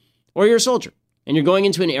 Or you're a soldier, and you're going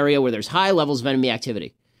into an area where there's high levels of enemy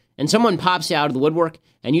activity. And someone pops out of the woodwork,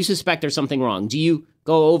 and you suspect there's something wrong. Do you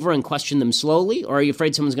go over and question them slowly, or are you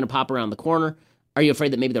afraid someone's going to pop around the corner? Are you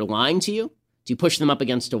afraid that maybe they're lying to you? Do you push them up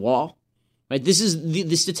against a wall? Right? This is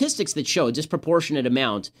the statistics that show a disproportionate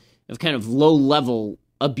amount of kind of low-level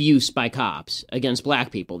abuse by cops against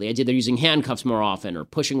black people, the idea they're using handcuffs more often or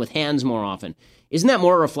pushing with hands more often, isn't that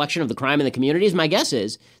more a reflection of the crime in the communities? My guess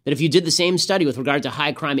is that if you did the same study with regard to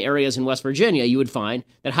high crime areas in West Virginia, you would find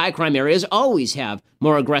that high crime areas always have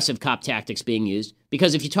more aggressive cop tactics being used,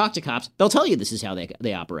 because if you talk to cops, they'll tell you this is how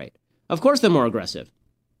they operate. Of course they're more aggressive.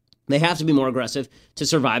 They have to be more aggressive to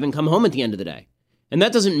survive and come home at the end of the day. And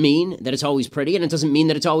that doesn't mean that it's always pretty, and it doesn't mean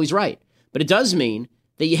that it's always right. But it does mean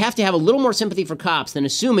that you have to have a little more sympathy for cops than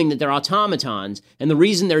assuming that they're automatons, and the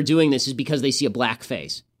reason they're doing this is because they see a black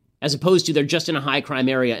face, as opposed to they're just in a high crime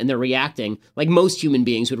area and they're reacting like most human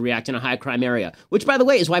beings would react in a high crime area, which, by the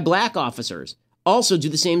way, is why black officers also do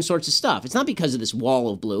the same sorts of stuff. It's not because of this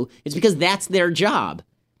wall of blue. It's because that's their job.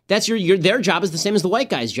 That's their job is the same as the white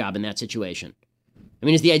guy's job in that situation. I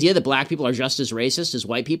mean, is the idea that black people are just as racist as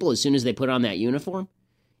white people as soon as they put on that uniform?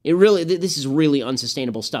 This is really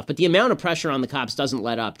unsustainable stuff. But the amount of pressure on the cops doesn't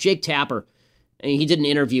let up. Jake Tapper, he did an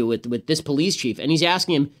interview with this police chief, and he's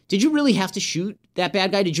asking him, did you really have to shoot that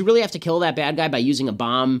bad guy? Did you really have to kill that bad guy by using a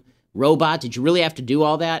bomb robot? Did you really have to do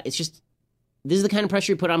all that? It's just, this is the kind of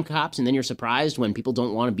pressure you put on cops, and then you're surprised when people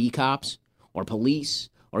don't want to be cops or police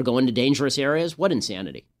or go into dangerous areas? What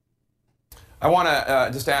insanity. I want to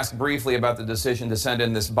just ask briefly about the decision to send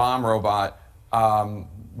in this bomb robot,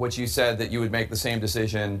 which you said that you would make the same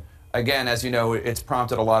decision. Again, as you know, it's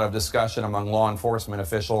prompted a lot of discussion among law enforcement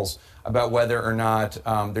officials about whether or not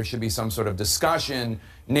there should be some sort of discussion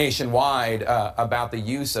nationwide about the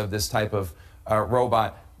use of this type of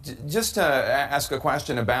robot. Just to ask a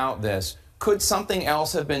question about this, could something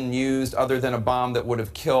else have been used other than a bomb that would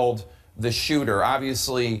have killed the shooter?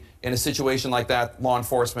 Obviously, in a situation like that, law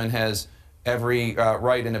enforcement has every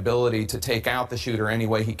right and ability to take out the shooter any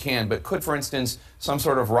way he can. But could, for instance, some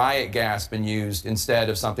sort of riot gas been used instead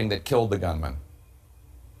of something that killed the gunman?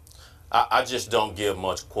 I just don't give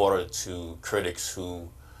much quarter to critics who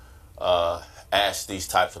ask these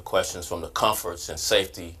types of questions from the comforts and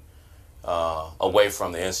safety away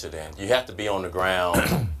from the incident. You have to be on the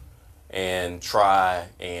ground and try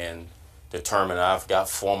and determine. I've got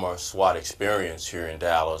former SWAT experience here in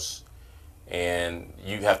Dallas, and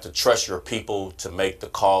you have to trust your people to make the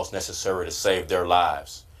calls necessary to save their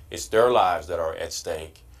lives. It's their lives that are at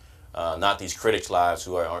stake, not these critics' lives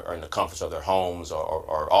who are in the comforts of their homes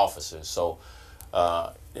or offices. So,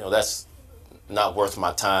 that's not worth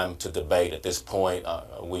my time to debate at this point.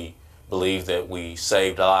 We believe that we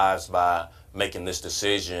saved lives by making this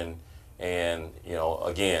decision. And,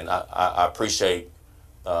 again, I appreciate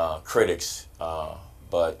critics,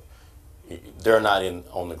 but they're not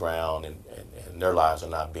on the ground, and their lives are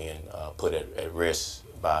not being put at risk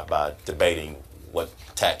by debating what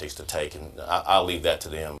tactics to take, and I'll leave that to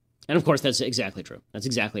them. And of course, that's exactly true. That's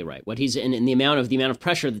exactly right. What he's in the amount of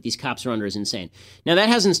pressure that these cops are under is insane. Now, that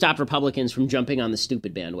hasn't stopped Republicans from jumping on the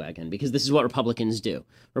stupid bandwagon, because this is what Republicans do.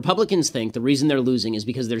 Republicans think the reason they're losing is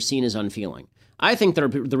because they're seen as unfeeling. I think the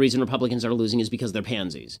reason Republicans are losing is because they're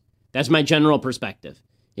pansies. That's my general perspective,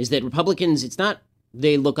 is that Republicans, it's not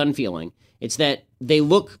they look unfeeling, it's that they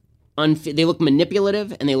look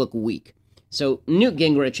manipulative and they look weak. So Newt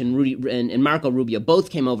Gingrich and Marco Rubio both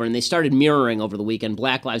came over and they started mirroring over the weekend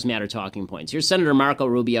Black Lives Matter talking points. Here's Senator Marco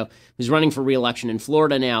Rubio, who's running for re-election in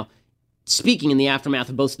Florida now, speaking in the aftermath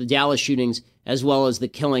of both the Dallas shootings as well as the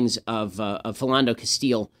killings of Philando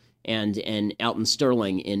Castile and Alton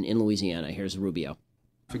Sterling in Louisiana. Here's Rubio.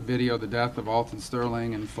 Video, the death of Alton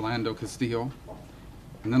Sterling and Philando Castile.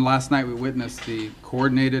 And then last night we witnessed the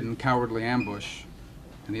coordinated and cowardly ambush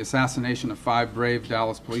and the assassination of 5 brave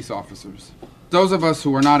Dallas police officers. Those of us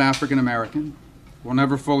who are not African American will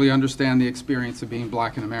never fully understand the experience of being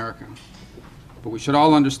black in America. But we should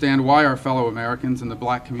all understand why our fellow Americans in the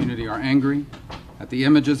black community are angry at the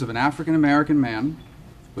images of an African American man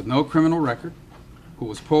with no criminal record who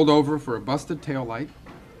was pulled over for a busted taillight,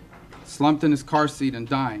 slumped in his car seat and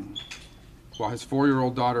dying while his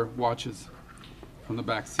 4-year-old daughter watches from the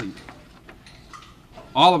back seat.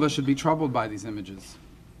 All of us should be troubled by these images.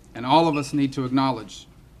 And all of us need to acknowledge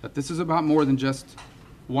that this is about more than just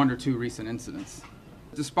 1 or 2 recent incidents.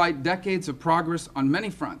 Despite decades of progress on many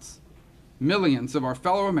fronts, millions of our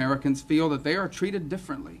fellow Americans feel that they are treated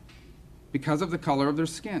differently because of the color of their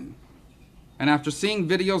skin. And after seeing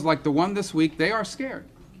videos like the one this week, they are scared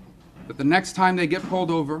that the next time they get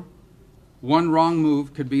pulled over, one wrong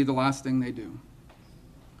move could be the last thing they do.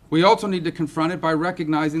 We also need to confront it by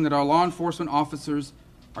recognizing that our law enforcement officers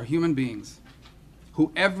are human beings who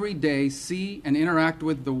every day see and interact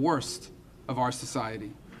with the worst of our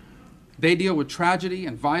society. They deal with tragedy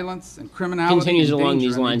and violence and criminality. Continues and along danger,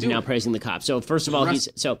 these and they lines, do now it. praising the cops. So first of all,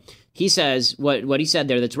 he says what he said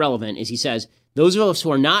there that's relevant is he says, those of us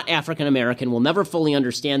who are not African American will never fully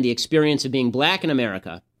understand the experience of being black in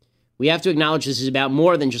America. We have to acknowledge this is about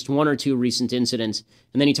more than just one or two recent incidents.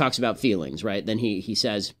 And then he talks about feelings, right? Then he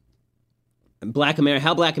says,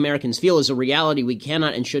 how black Americans feel is a reality we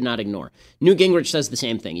cannot and should not ignore. Newt Gingrich says the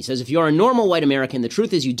same thing. He says, if you are a normal white American, the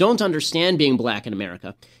truth is you don't understand being black in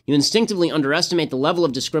America. You instinctively underestimate the level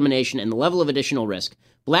of discrimination and the level of additional risk.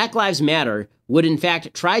 Black Lives Matter would, in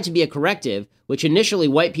fact, try to be a corrective, which initially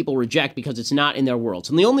white people reject because it's not in their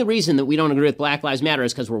worlds. And the only reason that we don't agree with Black Lives Matter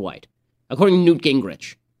is because we're white. According to Newt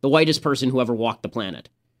Gingrich, the whitest person who ever walked the planet.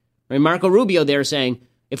 Right? Marco Rubio there saying,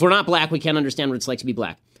 if we're not black, we can't understand what it's like to be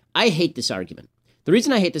black. I hate this argument. The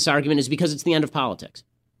reason I hate this argument is because it's the end of politics.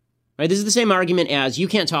 Right? This is the same argument as you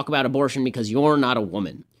can't talk about abortion because you're not a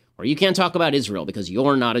woman, or you can't talk about Israel because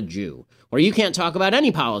you're not a Jew, or you can't talk about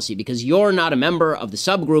any policy because you're not a member of the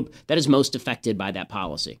subgroup that is most affected by that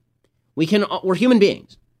policy. We're human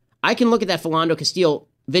beings. I can look at that Philando Castile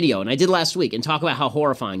video, and I did last week, and talk about how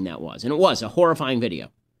horrifying that was. And it was a horrifying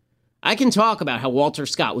video. I can talk about how Walter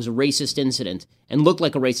Scott was a racist incident and looked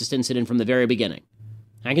like a racist incident from the very beginning.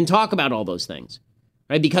 I can talk about all those things,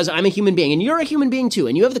 right? Because I'm a human being, and you're a human being too,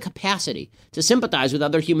 and you have the capacity to sympathize with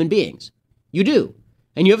other human beings. You do.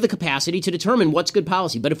 And you have the capacity to determine what's good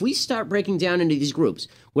policy. But if we start breaking down into these groups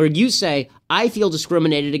where you say, I feel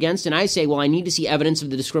discriminated against, and I say, well, I need to see evidence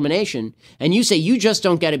of the discrimination, and you say you just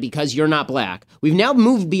don't get it because you're not black, we've now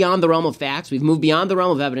moved beyond the realm of facts, we've moved beyond the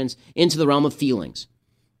realm of evidence into the realm of feelings.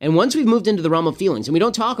 And once we've moved into the realm of feelings, and we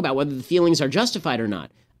don't talk about whether the feelings are justified or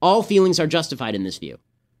not, all feelings are justified in this view.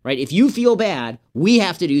 Right? If you feel bad, we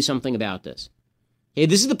have to do something about this. Okay,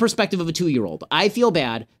 this is the perspective of a 2-year-old. I feel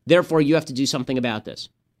bad, therefore you have to do something about this.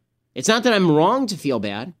 It's not that I'm wrong to feel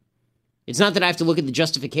bad. It's not that I have to look at the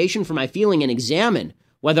justification for my feeling and examine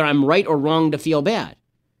whether I'm right or wrong to feel bad.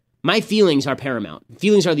 My feelings are paramount.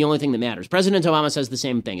 Feelings are the only thing that matters. President Obama says the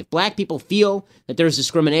same thing. If black people feel that there's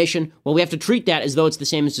discrimination, well, we have to treat that as though it's the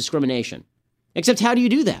same as discrimination. Except how do you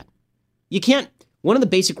do that? You can't. One of the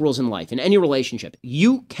basic rules in life, in any relationship,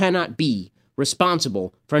 you cannot be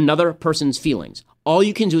responsible for another person's feelings. All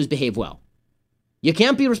you can do is behave well. You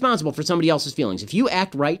can't be responsible for somebody else's feelings. If you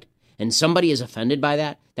act right and somebody is offended by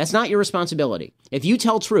that, that's not your responsibility. If you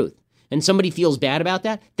tell truth and somebody feels bad about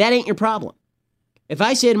that, that ain't your problem. If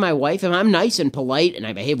I say to my wife, if I'm nice and polite and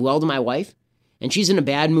I behave well to my wife, and she's in a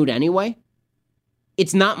bad mood anyway,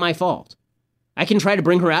 it's not my fault. I can try to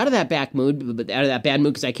bring her out of that bad mood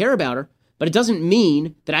because I care about her, but it doesn't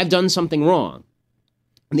mean that I've done something wrong.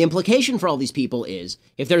 And the implication for all these people is,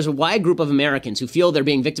 if there's a wide group of Americans who feel they're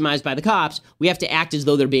being victimized by the cops, we have to act as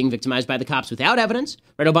though they're being victimized by the cops without evidence.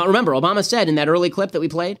 Right? Remember, Obama said in that early clip that we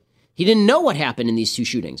played, he didn't know what happened in these 2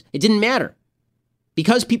 shootings. It didn't matter.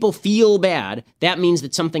 Because people feel bad, that means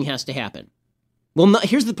that something has to happen. Well,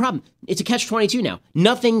 here's the problem. It's a catch-22 now.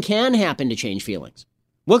 Nothing can happen to change feelings.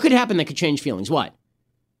 What could happen that could change feelings? What?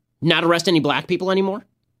 Not arrest any black people anymore?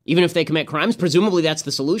 Even if they commit crimes? Presumably that's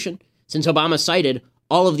the solution, since Obama cited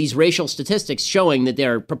all of these racial statistics showing that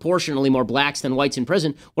there are proportionally more blacks than whites in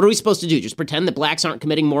prison. What are we supposed to do? Just pretend that blacks aren't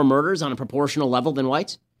committing more murders on a proportional level than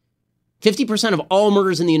whites? 50% of all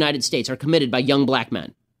murders in the United States are committed by young black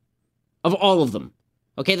men. Of all of them.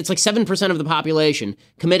 Okay, that's like 7% of the population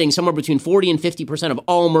committing somewhere between 40 and 50% of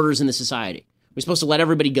all murders in the society. We're supposed to let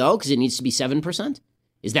everybody go because it needs to be 7%?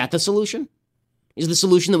 Is that the solution? Is the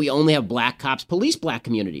solution that we only have black cops police black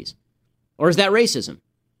communities? Or is that racism?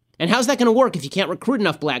 And how's that going to work if you can't recruit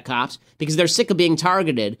enough black cops because they're sick of being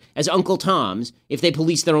targeted as Uncle Toms if they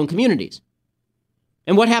police their own communities?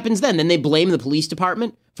 And what happens then? Then they blame the police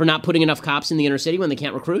department for not putting enough cops in the inner city when they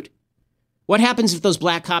can't recruit? What happens if those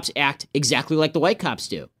black cops act exactly like the white cops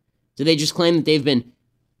do? Do they just claim that they've been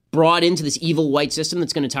brought into this evil white system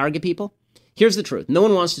that's going to target people? Here's the truth. No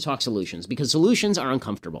one wants to talk solutions because solutions are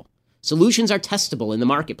uncomfortable. Solutions are testable in the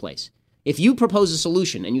marketplace. If you propose a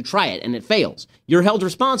solution and you try it and it fails, you're held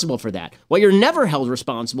responsible for that. What you're never held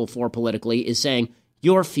responsible for politically is saying,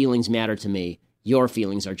 your feelings matter to me, your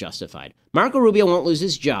feelings are justified. Marco Rubio won't lose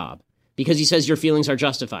his job because he says your feelings are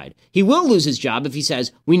justified. He will lose his job if he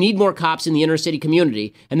says, we need more cops in the inner city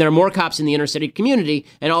community, and there are more cops in the inner city community,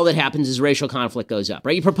 and all that happens is racial conflict goes up,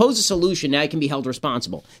 right? You propose a solution, now you can be held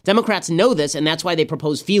responsible. Democrats know this, and that's why they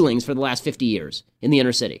propose feelings for the last 50 years in the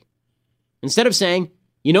inner city. Instead of saying,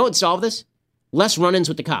 you know what solve this? Less run-ins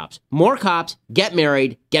with the cops. More cops, get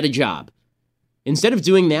married, get a job. Instead of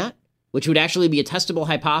doing that, which would actually be a testable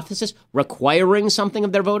hypothesis, requiring something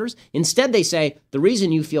of their voters, instead they say, the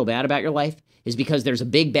reason you feel bad about your life is because there's a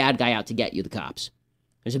big bad guy out to get you, the cops.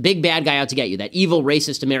 There's a big bad guy out to get you. That evil,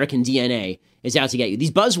 racist American DNA is out to get you.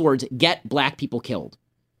 These buzzwords get black people killed.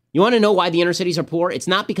 You want to know why the inner cities are poor? It's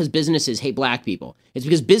not because businesses hate black people. It's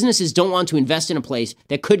because businesses don't want to invest in a place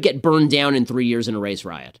that could get burned down in 3 years in a race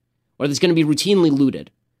riot, or that's going to be routinely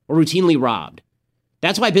looted or routinely robbed.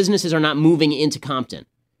 That's why businesses are not moving into Compton.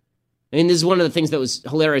 I mean, this is one of the things that was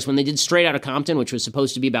hilarious when they did Straight Outta Compton, which was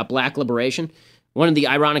supposed to be about black liberation. One of the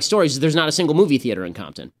ironic stories is there's not a single movie theater in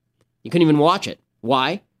Compton. You couldn't even watch it.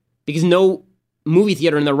 Why? Because no movie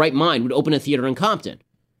theater in their right mind would open a theater in Compton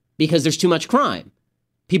because there's too much crime.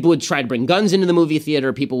 People would try to bring guns into the movie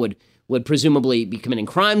theater. People would presumably be committing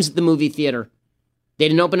crimes at the movie theater. They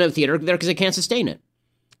didn't open a theater there because they can't sustain it.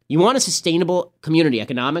 You want a sustainable community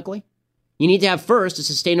economically? You need to have first a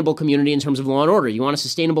sustainable community in terms of law and order. You want a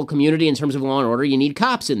sustainable community in terms of law and order, you need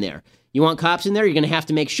cops in there. You want cops in there, you're going to have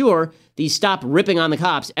to make sure that you stop ripping on the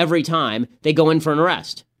cops every time they go in for an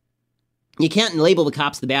arrest. You can't label the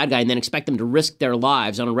cops the bad guy and then expect them to risk their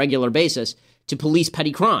lives on a regular basis to police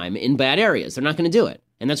petty crime in bad areas. They're not going to do it.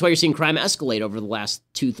 And that's why you're seeing crime escalate over the last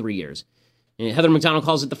 2-3 years. And Heather McDonald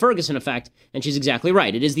calls it the Ferguson effect, and she's exactly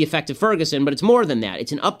right. It is the effect of Ferguson, but it's more than that.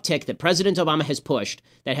 It's an uptick that President Obama has pushed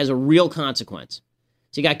that has a real consequence.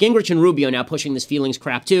 So you got Gingrich and Rubio now pushing this feelings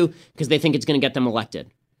crap too because they think it's going to get them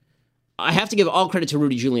elected. I have to give all credit to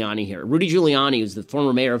Rudy Giuliani here. Rudy Giuliani, who's the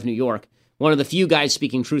former mayor of New York, one of the few guys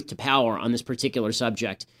speaking truth to power on this particular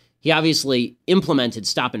subject. He obviously implemented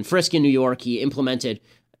stop and frisk in New York. He implemented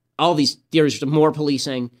all these theories of more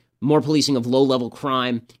policing of low-level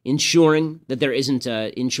crime, ensuring that there isn't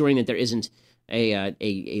a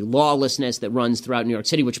lawlessness that runs throughout New York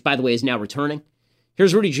City, which, by the way, is now returning.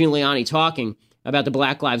 Here's Rudy Giuliani talking about the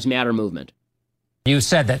Black Lives Matter movement. You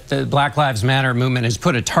said that the Black Lives Matter movement has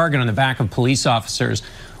put a target on the back of police officers.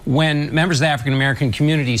 When members of the African American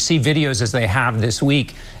community see videos as they have this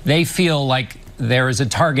week, they feel like there is a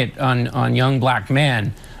target on young black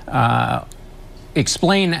men.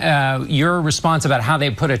 Explain your response about how they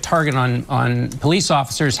put a target on police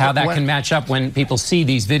officers, how that can match up when people see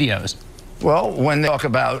these videos. Well, when they talk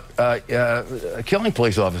about killing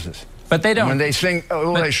police officers. But they don't. When they sing,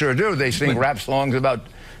 they sure do. They sing rap songs about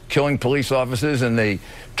killing police officers, and they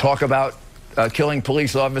talk about killing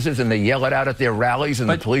police officers, and they yell it out at their rallies, and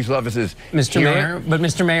the police officers Mr. Mayor, but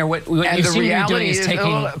Mr. Mayor, what you seem to be doing is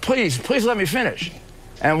taking... Please let me finish.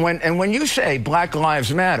 And when you say Black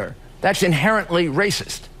Lives Matter, that's inherently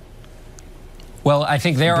racist. Well, I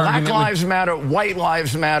think their Black lives matter, white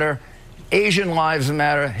lives matter, Asian lives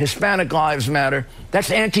matter, Hispanic lives matter. That's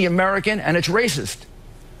anti-American and it's racist.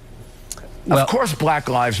 Well, of course black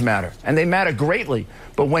lives matter, and they matter greatly.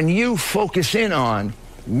 But when you focus in on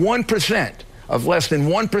 1% of less than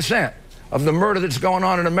 1% of the murder that's going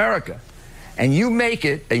on in America, and you make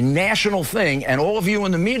it a national thing, and all of you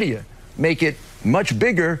in the media make it much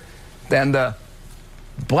bigger than the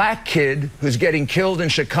black kid who's getting killed in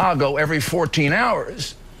Chicago every 14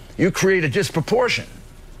 hours, you create a disproportion.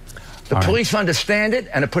 The police understand it,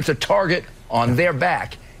 and it puts a target on their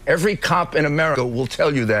back. Every cop in America will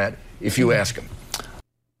tell you that if you ask them.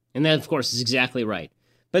 And that, of course, is exactly right.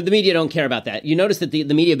 But the media don't care about that. You notice that the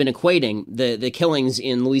media have been equating the killings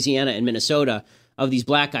in Louisiana and Minnesota of these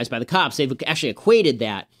black guys by the cops. They've actually equated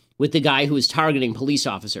that with the guy who was targeting police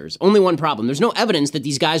officers. Only one problem. There's no evidence that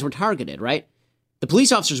these guys were targeted, right? The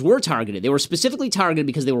police officers were targeted. They were specifically targeted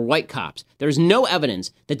because they were white cops. There's no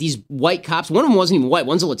evidence that these white cops, one of them wasn't even white,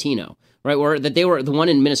 one's a Latino, right? Or that they were, the one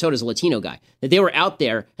in Minnesota is a Latino guy, that they were out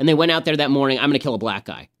there and they went out there that morning, I'm going to kill a black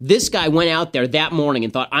guy. This guy went out there that morning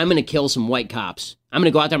and thought, I'm going to kill some white cops. I'm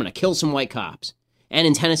going to go out there, I'm going to kill some white cops. And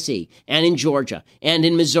in Tennessee, and in Georgia, and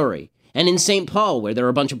in Missouri, and in St. Paul, where there were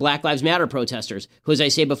a bunch of Black Lives Matter protesters who, as I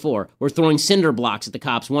say before, were throwing cinder blocks at the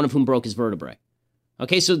cops, one of whom broke his vertebrae.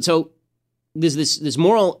 Okay, so this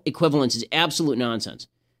moral equivalence is absolute nonsense.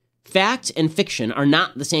 Fact and fiction are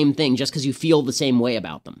not the same thing just because you feel the same way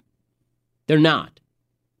about them. They're not.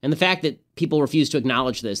 And the fact that people refuse to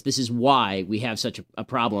acknowledge this is why we have such a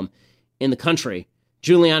problem in the country.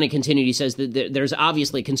 Giuliani continued, he says that there's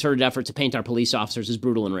obviously a concerted effort to paint our police officers as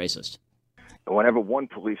brutal and racist. Whenever one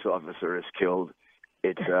police officer is killed,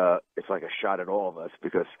 it's like a shot at all of us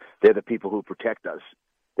because they're the people who protect us.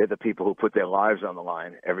 They're the people who put their lives on the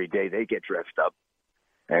line. Every day they get dressed up,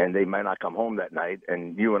 and they might not come home that night,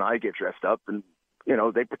 and you and I get dressed up, and, you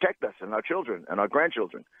know, they protect us and our children and our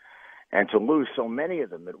grandchildren. And to lose so many of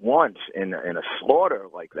them at once in a slaughter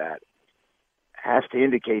like that has to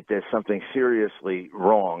indicate there's something seriously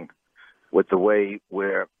wrong with the way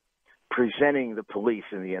we're presenting the police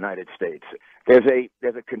in the United States. There's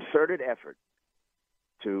a concerted effort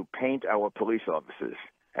to paint our police officers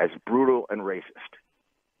as brutal and racist.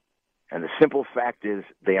 And the simple fact is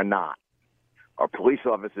they are not. Our police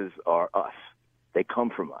officers are us. They come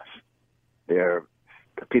from us. They're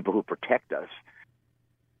the people who protect us.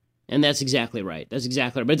 And that's exactly right. That's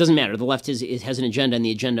exactly right. But it doesn't matter. The left has an agenda, and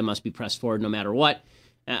the agenda must be pressed forward no matter what.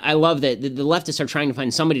 I love that the leftists are trying to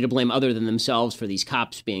find somebody to blame other than themselves for these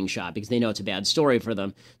cops being shot because they know it's a bad story for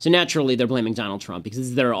them. So naturally, they're blaming Donald Trump because this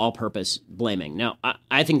is their all-purpose blaming. Now,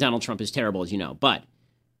 I think Donald Trump is terrible, as you know, but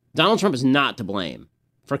Donald Trump is not to blame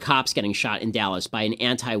for cops getting shot in Dallas by an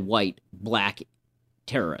anti-white black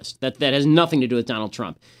terrorist. That has nothing to do with Donald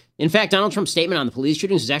Trump. In fact, Donald Trump's statement on the police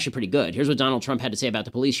shootings was actually pretty good. Here's what Donald Trump had to say about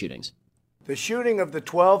the police shootings. The shooting of the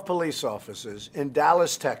 12 police officers in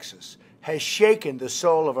Dallas, Texas, has shaken the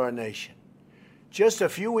soul of our nation. Just a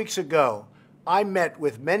few weeks ago, I met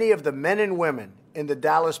with many of the men and women in the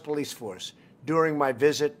Dallas police force during my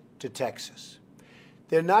visit to Texas.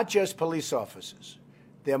 They're not just police officers.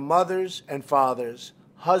 They're mothers and fathers,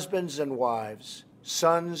 husbands and wives,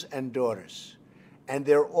 sons and daughters. And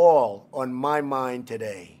they're all on my mind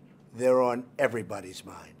today. They're on everybody's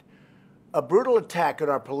mind. A brutal attack on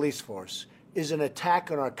our police force is an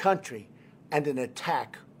attack on our country and an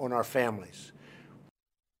attack on our families.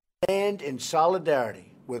 And in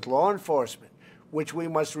solidarity with law enforcement, which we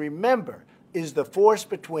must remember is the force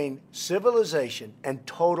between civilization and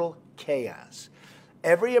total chaos.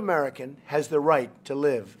 Every American has the right to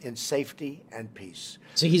live in safety and peace.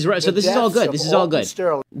 So he's right. So this is all good. This is all good.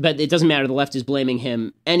 But it doesn't matter. The left is blaming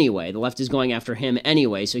him anyway. The left is going after him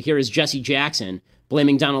anyway. So here is Jesse Jackson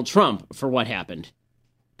blaming Donald Trump for what happened.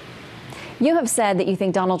 You have said that you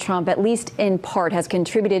think Donald Trump, at least in part, has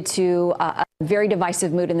contributed to a very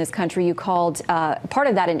divisive mood in this country. You called part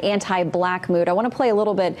of that an anti-black mood. I want to play a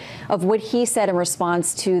little bit of what he said in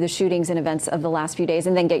response to the shootings and events of the last few days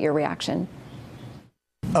and then get your reaction.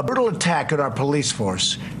 A brutal attack on our police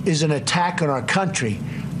force is an attack on our country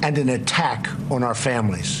and an attack on our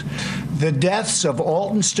families. The deaths of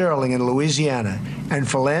Alton Sterling in Louisiana and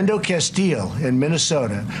Philando Castile in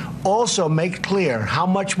Minnesota also make clear how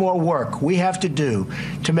much more work we have to do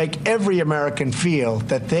to make every American feel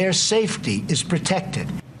that their safety is protected.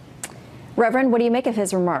 Reverend, what do you make of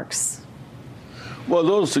his remarks? Well,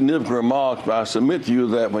 those are significant remarks, but I submit to you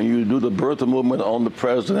that when you do the birther movement on the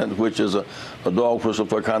president, which is a dog whistle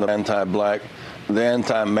for kind of anti-black, the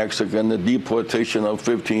anti-Mexican, the deportation of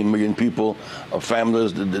 15 million people, of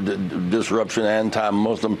families, the disruption,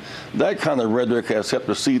 anti-Muslim, that kind of rhetoric has helped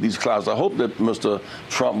to see these clouds. I hope that Mr.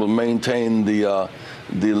 Trump will maintain the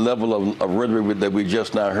level of rhetoric that we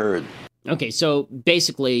just now heard. Okay, so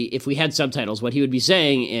basically, if we had subtitles, what he would be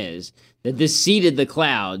saying is that this seeded the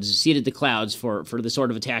clouds for the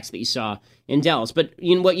sort of attacks that you saw in Dallas. But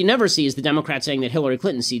what you never see is the Democrats saying that Hillary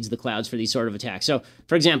Clinton seeds the clouds for these sort of attacks. So,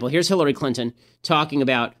 for example, here's Hillary Clinton talking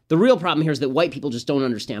about the real problem here is that white people just don't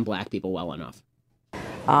understand black people well enough.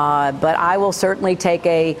 But I will certainly take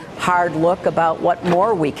a hard look about what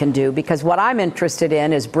more we can do, because what I'm interested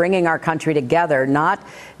in is bringing our country together, not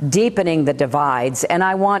deepening the divides. And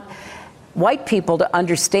I want white people to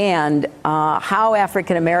understand how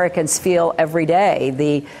African Americans feel every day,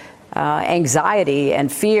 the anxiety and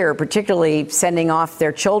fear, particularly sending off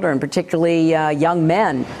their children, particularly young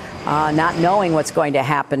men, not knowing what's going to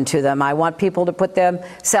happen to them. I want people to put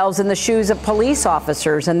themselves in the shoes of police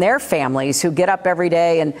officers and their families who get up every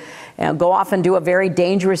day and go off and do a very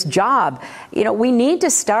dangerous job. You know, we need to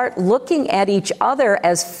start looking at each other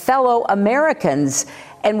as fellow Americans.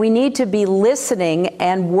 And we need to be listening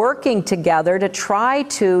and working together to try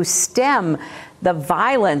to stem the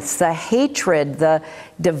violence, the hatred, the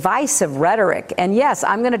divisive rhetoric. And yes,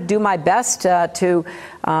 I'm going to do my best to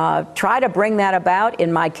try to bring that about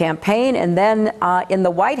in my campaign and then in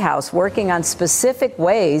the White House, working on specific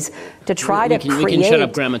ways to try to create, we can shut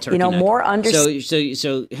up Grandma Turkey Neck. More understanding.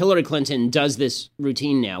 So Hillary Clinton does this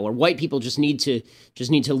routine now, where white people just need to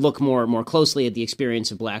look more closely at the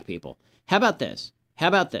experience of black people. How about this?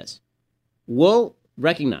 We'll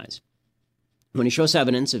recognize when he shows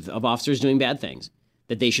evidence of officers doing bad things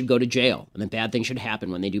that they should go to jail and that bad things should happen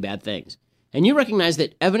when they do bad things. And you recognize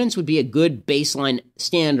that evidence would be a good baseline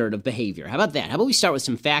standard of behavior. How about that? How about we start with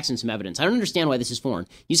some facts and some evidence? I don't understand why this is foreign.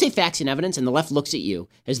 You say facts and evidence and the left looks at you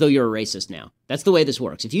as though you're a racist now. That's the way this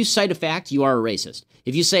works. If you cite a fact, you are a racist.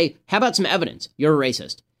 If you say, how about some evidence? You're a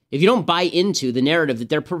racist. If you don't buy into the narrative that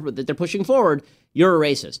they're pushing forward, you're a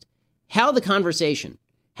racist. How the conversation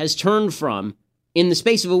has turned from, in the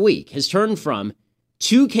space of a week, has turned from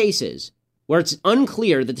two cases where it's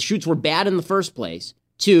unclear that the shoots were bad in the first place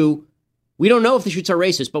to, we don't know if the shoots are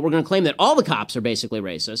racist, but we're going to claim that all the cops are basically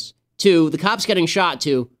racist, to the cops getting shot,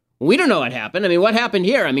 to, we don't know what happened. I mean, what happened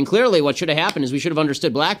here? I mean, clearly what should have happened is we should have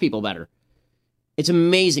understood black people better. It's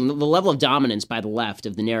amazing. The level of dominance by the left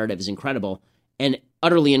of the narrative is incredible and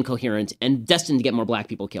utterly incoherent and destined to get more black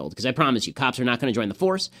people killed. Because I promise you, cops are not going to join the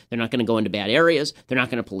force. They're not going to go into bad areas. They're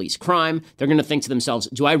not going to police crime. They're going to think to themselves,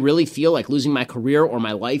 do I really feel like losing my career or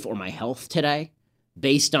my life or my health today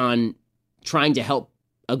based on trying to help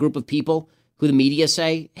a group of people who the media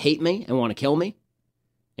say hate me and want to kill me?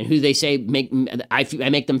 And who they say I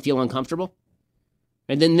make them feel uncomfortable?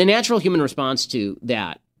 And then the natural human response to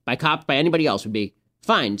that, by anybody else, would be,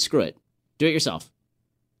 fine, screw it. Do it yourself.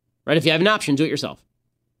 Right? If you have an option, do it yourself.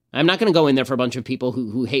 I'm not going to go in there for a bunch of people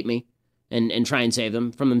who hate me and try and save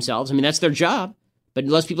them from themselves. I mean, that's their job. But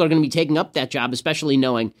less people are going to be taking up that job, especially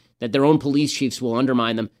knowing that their own police chiefs will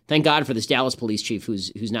undermine them. Thank God for this Dallas police chief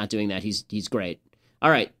who's not doing that. He's great.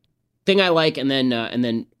 All right. Thing I like, and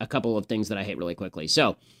then a couple of things that I hate really quickly.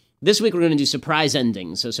 So this week we're going to do surprise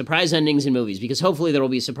endings. So surprise endings in movies, because hopefully there will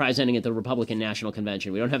be a surprise ending at the Republican National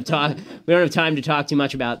Convention. We don't have time to talk too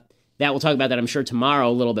much about that. We'll talk about that, I'm sure, tomorrow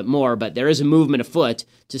a little bit more. But there is a movement afoot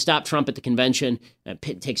to stop Trump at the convention.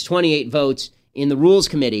 It takes 28 votes in the Rules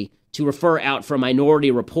Committee to refer out for a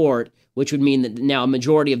minority report, which would mean that now a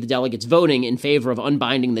majority of the delegates voting in favor of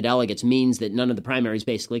unbinding the delegates means that none of the primaries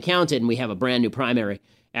basically counted, and we have a brand new primary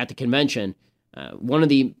at the convention. One of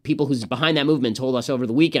the people who's behind that movement told us over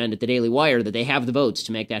the weekend at the Daily Wire that they have the votes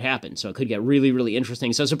to make that happen. So it could get really, really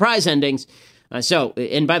interesting. So surprise endings.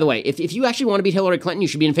 And by the way, if you actually want to beat Hillary Clinton, you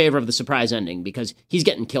should be in favor of the surprise ending, because he's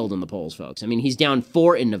getting killed in the polls, folks. I mean, he's down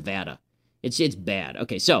 4 in Nevada. It's bad.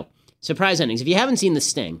 Okay, so surprise endings. If you haven't seen The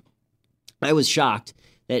Sting, I was shocked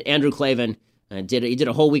that Andrew Klavan did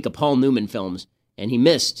a whole week of Paul Newman films, and he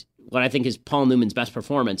missed what I think is Paul Newman's best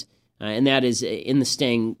performance. And that is in The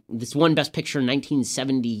Sting. This won Best Picture in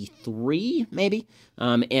 1973, maybe.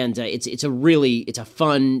 It's a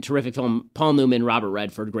fun, terrific film. Paul Newman, Robert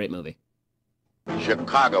Redford, great movie.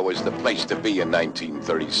 Chicago was the place to be in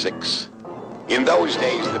 1936. In those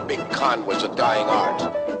days, the big con was a dying art,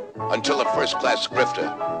 until a first-class grifter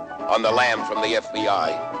on the lam from the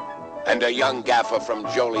FBI and a young gaffer from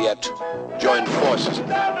Joliet joined forces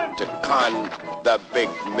to con the Big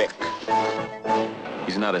Mick.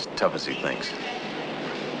 He's not as tough as he thinks.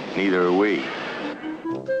 Neither are we.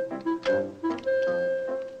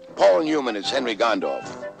 Paul Newman is Henry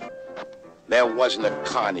Gondorff. There wasn't a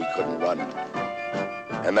con he couldn't run,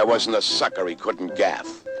 and there wasn't a sucker he couldn't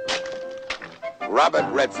gaff.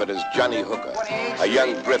 Robert Redford is Johnny Hooker, a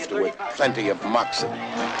young grifter with plenty of moxie.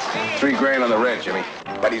 $3 grand on the red, Jimmy.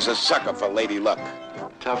 But he's a sucker for Lady Luck.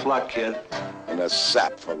 Tough luck, kid. And a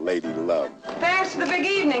sap for Lady Love. Thanks for the big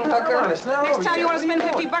evening, Hooker. Next time you want to spend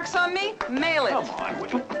 $50 on me, mail it. Come on,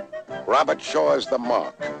 would you? Robert Shaw is the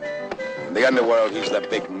Mark. In the underworld, he's the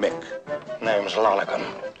Big Mick. Name's Lonergan.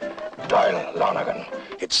 Doyle Lonergan.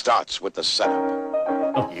 It starts with the setup.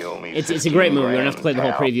 It's a great movie. We don't have to play the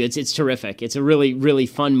whole preview. It's terrific. It's a really, really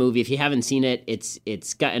fun movie. If you haven't seen it,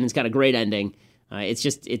 it's got a great ending.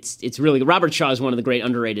 It's really good. Robert Shaw is one of the great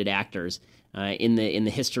underrated actors in the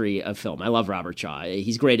history of film. I love Robert Shaw.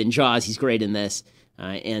 He's great in Jaws. He's great in this,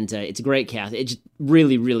 and it's a great cast. It's just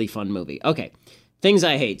really, really fun movie. Okay, things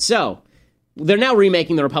I hate. So they're now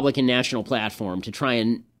remaking the Republican National Platform to try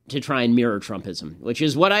and mirror Trumpism, which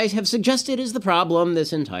is what I have suggested is the problem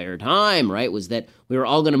this entire time, right? Was that we were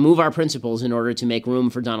all going to move our principles in order to make room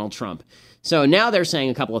for Donald Trump. So now they're saying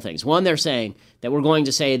a couple of things. One, they're saying that we're going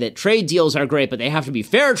to say that trade deals are great, but they have to be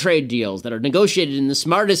fair trade deals that are negotiated in the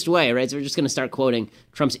smartest way, right? So we're just going to start quoting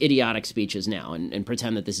Trump's idiotic speeches now and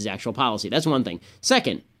pretend that this is actual policy. That's one thing.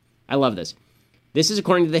 Second, I love this. This is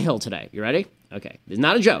according to The Hill today. You ready? Okay. This is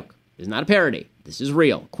not a joke. This is not a parody. This is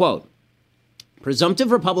real. Quote,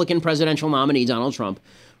 presumptive Republican presidential nominee Donald Trump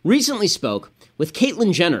recently spoke with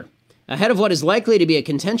Caitlyn Jenner ahead of what is likely to be a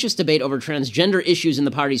contentious debate over transgender issues in the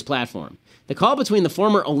party's platform. The call between the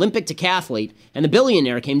former Olympic decathlete and the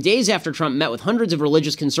billionaire came days after Trump met with hundreds of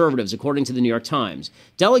religious conservatives, according to the New York Times.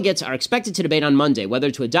 Delegates are expected to debate on Monday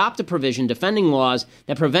whether to adopt a provision defending laws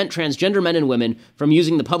that prevent transgender men and women from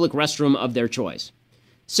using the public restroom of their choice.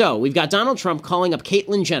 So, we've got Donald Trump calling up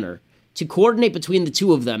Caitlyn Jenner to coordinate between the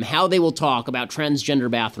two of them how they will talk about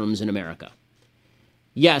transgender bathrooms in America.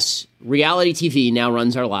 Yes, reality TV now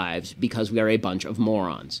runs our lives because we are a bunch of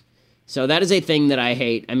morons. So that is a thing that I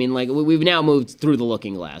hate. I mean, like, we've now moved through the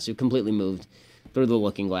looking glass. We've completely moved through the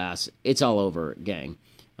looking glass. It's all over, gang.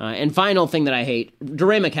 And final thing that I hate,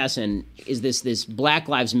 DeRay McKesson is this Black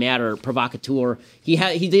Lives Matter provocateur. He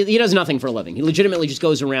does nothing for a living. He legitimately just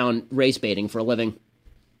goes around race baiting for a living.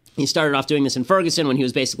 He started off doing this in Ferguson when he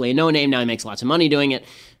was basically a no-name. Now he makes lots of money doing it.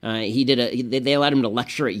 They allowed him to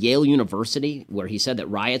lecture at Yale University, where he said that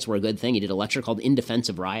riots were a good thing. He did a lecture called In Defense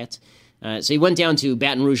of Riots. So he went down to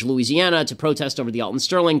Baton Rouge, Louisiana to protest over the Alton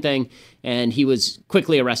Sterling thing, and he was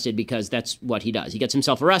quickly arrested because that's what he does. He gets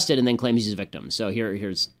himself arrested and then claims he's a victim. So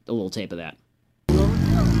here's a little tape of that.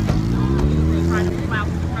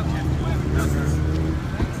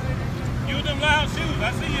 Use them loud shoes.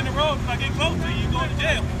 I see you in the road. If I get close to you, you're going to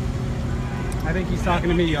jail. I think he's talking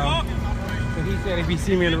to me, y'all. So he said if he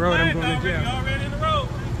see me in the road, I'm going to jail. You're already in the road.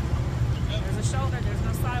 There's a shoulder. There's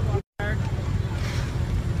no sidewalk, sir.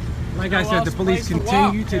 Like I said, the police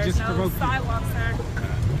continue to just provoke people. Sidewalk, sir.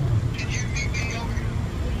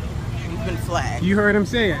 He's been flagged. You heard him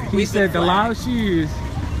say it. He said the loud shoes,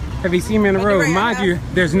 if he see me in the road, mind you,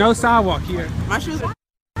 there's no sidewalk here. My shoes are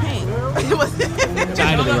pink.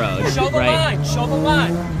 Side of the road, Show the right? line. Show the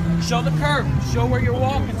line. Show the curb. Show where you're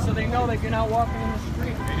walking so they know that you're not walking in the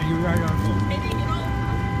street. You're right, officer.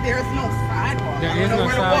 There's no sidewalk. There is no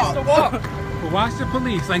sidewalk. But watch the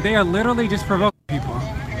police. Like, they are literally just provoking people.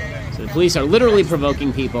 So the police are literally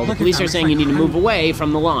provoking people. The police are saying you need to move away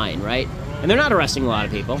from the line, right? And they're not arresting a lot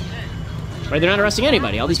of people. Right? They're not arresting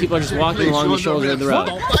anybody. All these people are just walking along the shoulder of the road.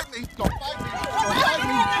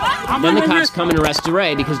 Then the cops come and arrest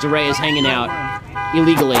DeRay because DeRay is hanging out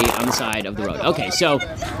illegally on the side of the road. Okay, so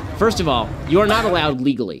first of all, you are not allowed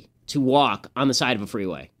legally to walk on the side of a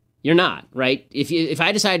freeway. You're not, right? If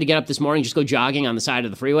I decided to get up this morning, just go jogging on the side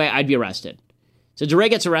of the freeway, I'd be arrested. So DeRay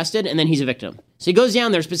gets arrested, and then he's a victim. So he goes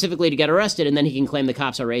down there specifically to get arrested, and then he can claim the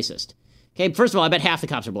cops are racist. Okay, first of all, I bet half the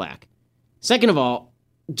cops are black. Second of all,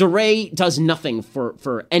 DeRay does nothing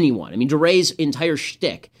for anyone. I mean, DeRay's entire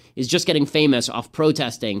shtick is just getting famous off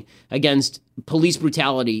protesting against police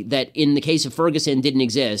brutality that in the case of Ferguson didn't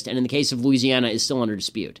exist, and in the case of Louisiana is still under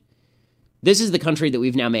dispute. This is the country that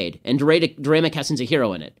we've now made, and DeRay McKesson's a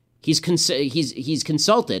hero in it. He's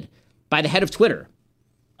consulted by the head of Twitter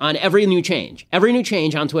on every new change. Every new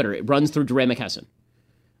change on Twitter, it runs through DeRay McKesson.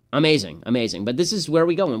 Amazing, amazing. But this is where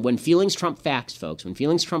we go. When feelings trump facts, folks, when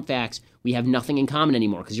feelings trump facts, we have nothing in common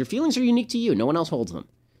anymore because your feelings are unique to you. No one else holds them.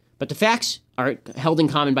 But the facts are held in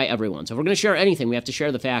common by everyone. So if we're going to share anything, we have to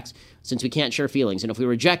share the facts since we can't share feelings. And if we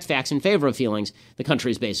reject facts in favor of feelings, the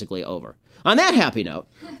country is basically over. On that happy note,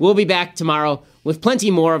 we'll be back tomorrow with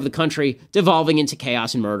plenty more of the country devolving into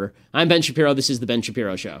chaos and murder. I'm Ben Shapiro. This is The Ben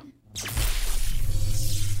Shapiro Show.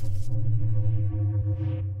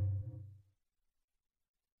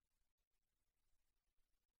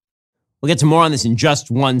 We'll get to more on this in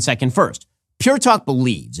just 1 second. First, Pure Talk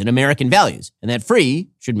believes in American values, and that free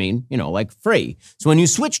should mean, like free. So when you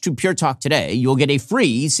switch to Pure Talk today, you'll get a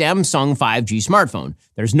free Samsung 5G smartphone.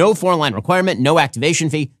 There's no 4-line requirement, no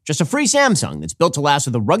activation fee, just a free Samsung that's built to last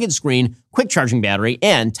with a rugged screen, quick charging battery,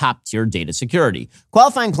 and top-tier data security.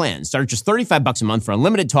 Qualifying plans start at just $35 a month for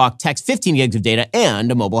unlimited talk, text, 15 gigs of data,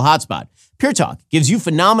 and a mobile hotspot. Pure Talk gives you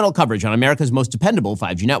phenomenal coverage on America's most dependable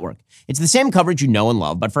 5G network. It's the same coverage you know and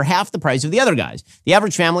love, but for half the price of the other guys. The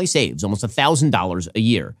average family saves almost $1,000 a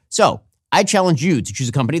year. So I challenge you to choose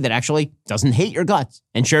a company that actually doesn't hate your guts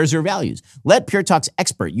and shares your values. Let Pure Talk's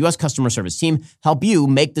expert U.S. customer service team help you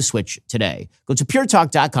make the switch today. Go to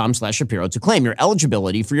puretalk.com/Shapiro to claim your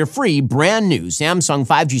eligibility for your free brand new Samsung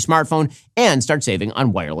 5G smartphone and start saving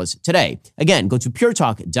on wireless today. Again, go to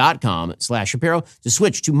puretalk.com/Shapiro to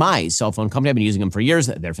switch to my cell phone company. I've been using them for years.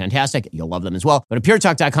 They're fantastic. You'll love them as well. Go to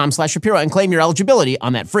puretalk.com/Shapiro and claim your eligibility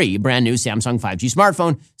on that free brand new Samsung 5G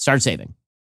smartphone. Start saving.